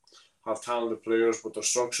have talented players, but their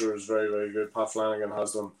structure is very, very good. Pat Flanagan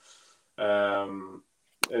has them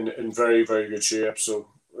in very, very good shape. So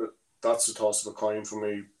that's a toss of a coin for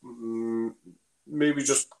me. Maybe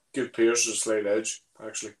just give Pearses a slight edge,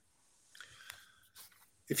 actually.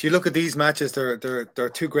 If you look at these matches, there are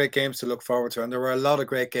two great games to look forward to, and there were a lot of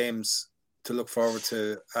great games to look forward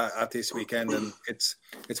to at this weekend. And it's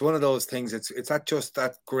one of those things. It's not just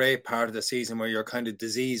that great part of the season where you're kind of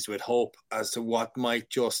diseased with hope as to what might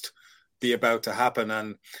just be about to happen.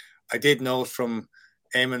 And I did note from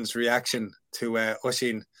Eamon's reaction to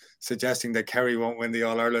Oisín suggesting that Kerry won't win the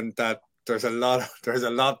All-Ireland that there's a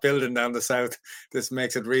lot building down the south. This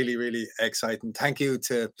makes it really, really exciting. Thank you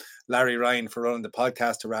to Larry Ryan for running the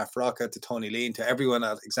podcast, to Raf Rocca, to Tony Lean, to everyone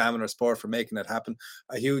at Examiner Sport for making it happen.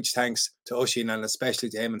 A huge thanks to Oisín and especially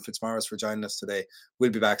to Eamon Fitzmaurice for joining us today.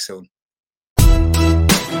 We'll be back soon. A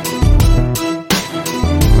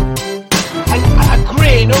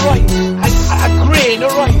grain of rice. A grain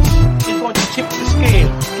of rice is what you tip the scale.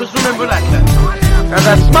 Just remember that, lad. There's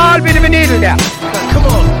a small bit of a needle there. Come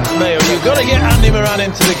on, Mayo, you've got to get Andy Moran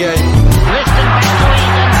into the game. Listen back to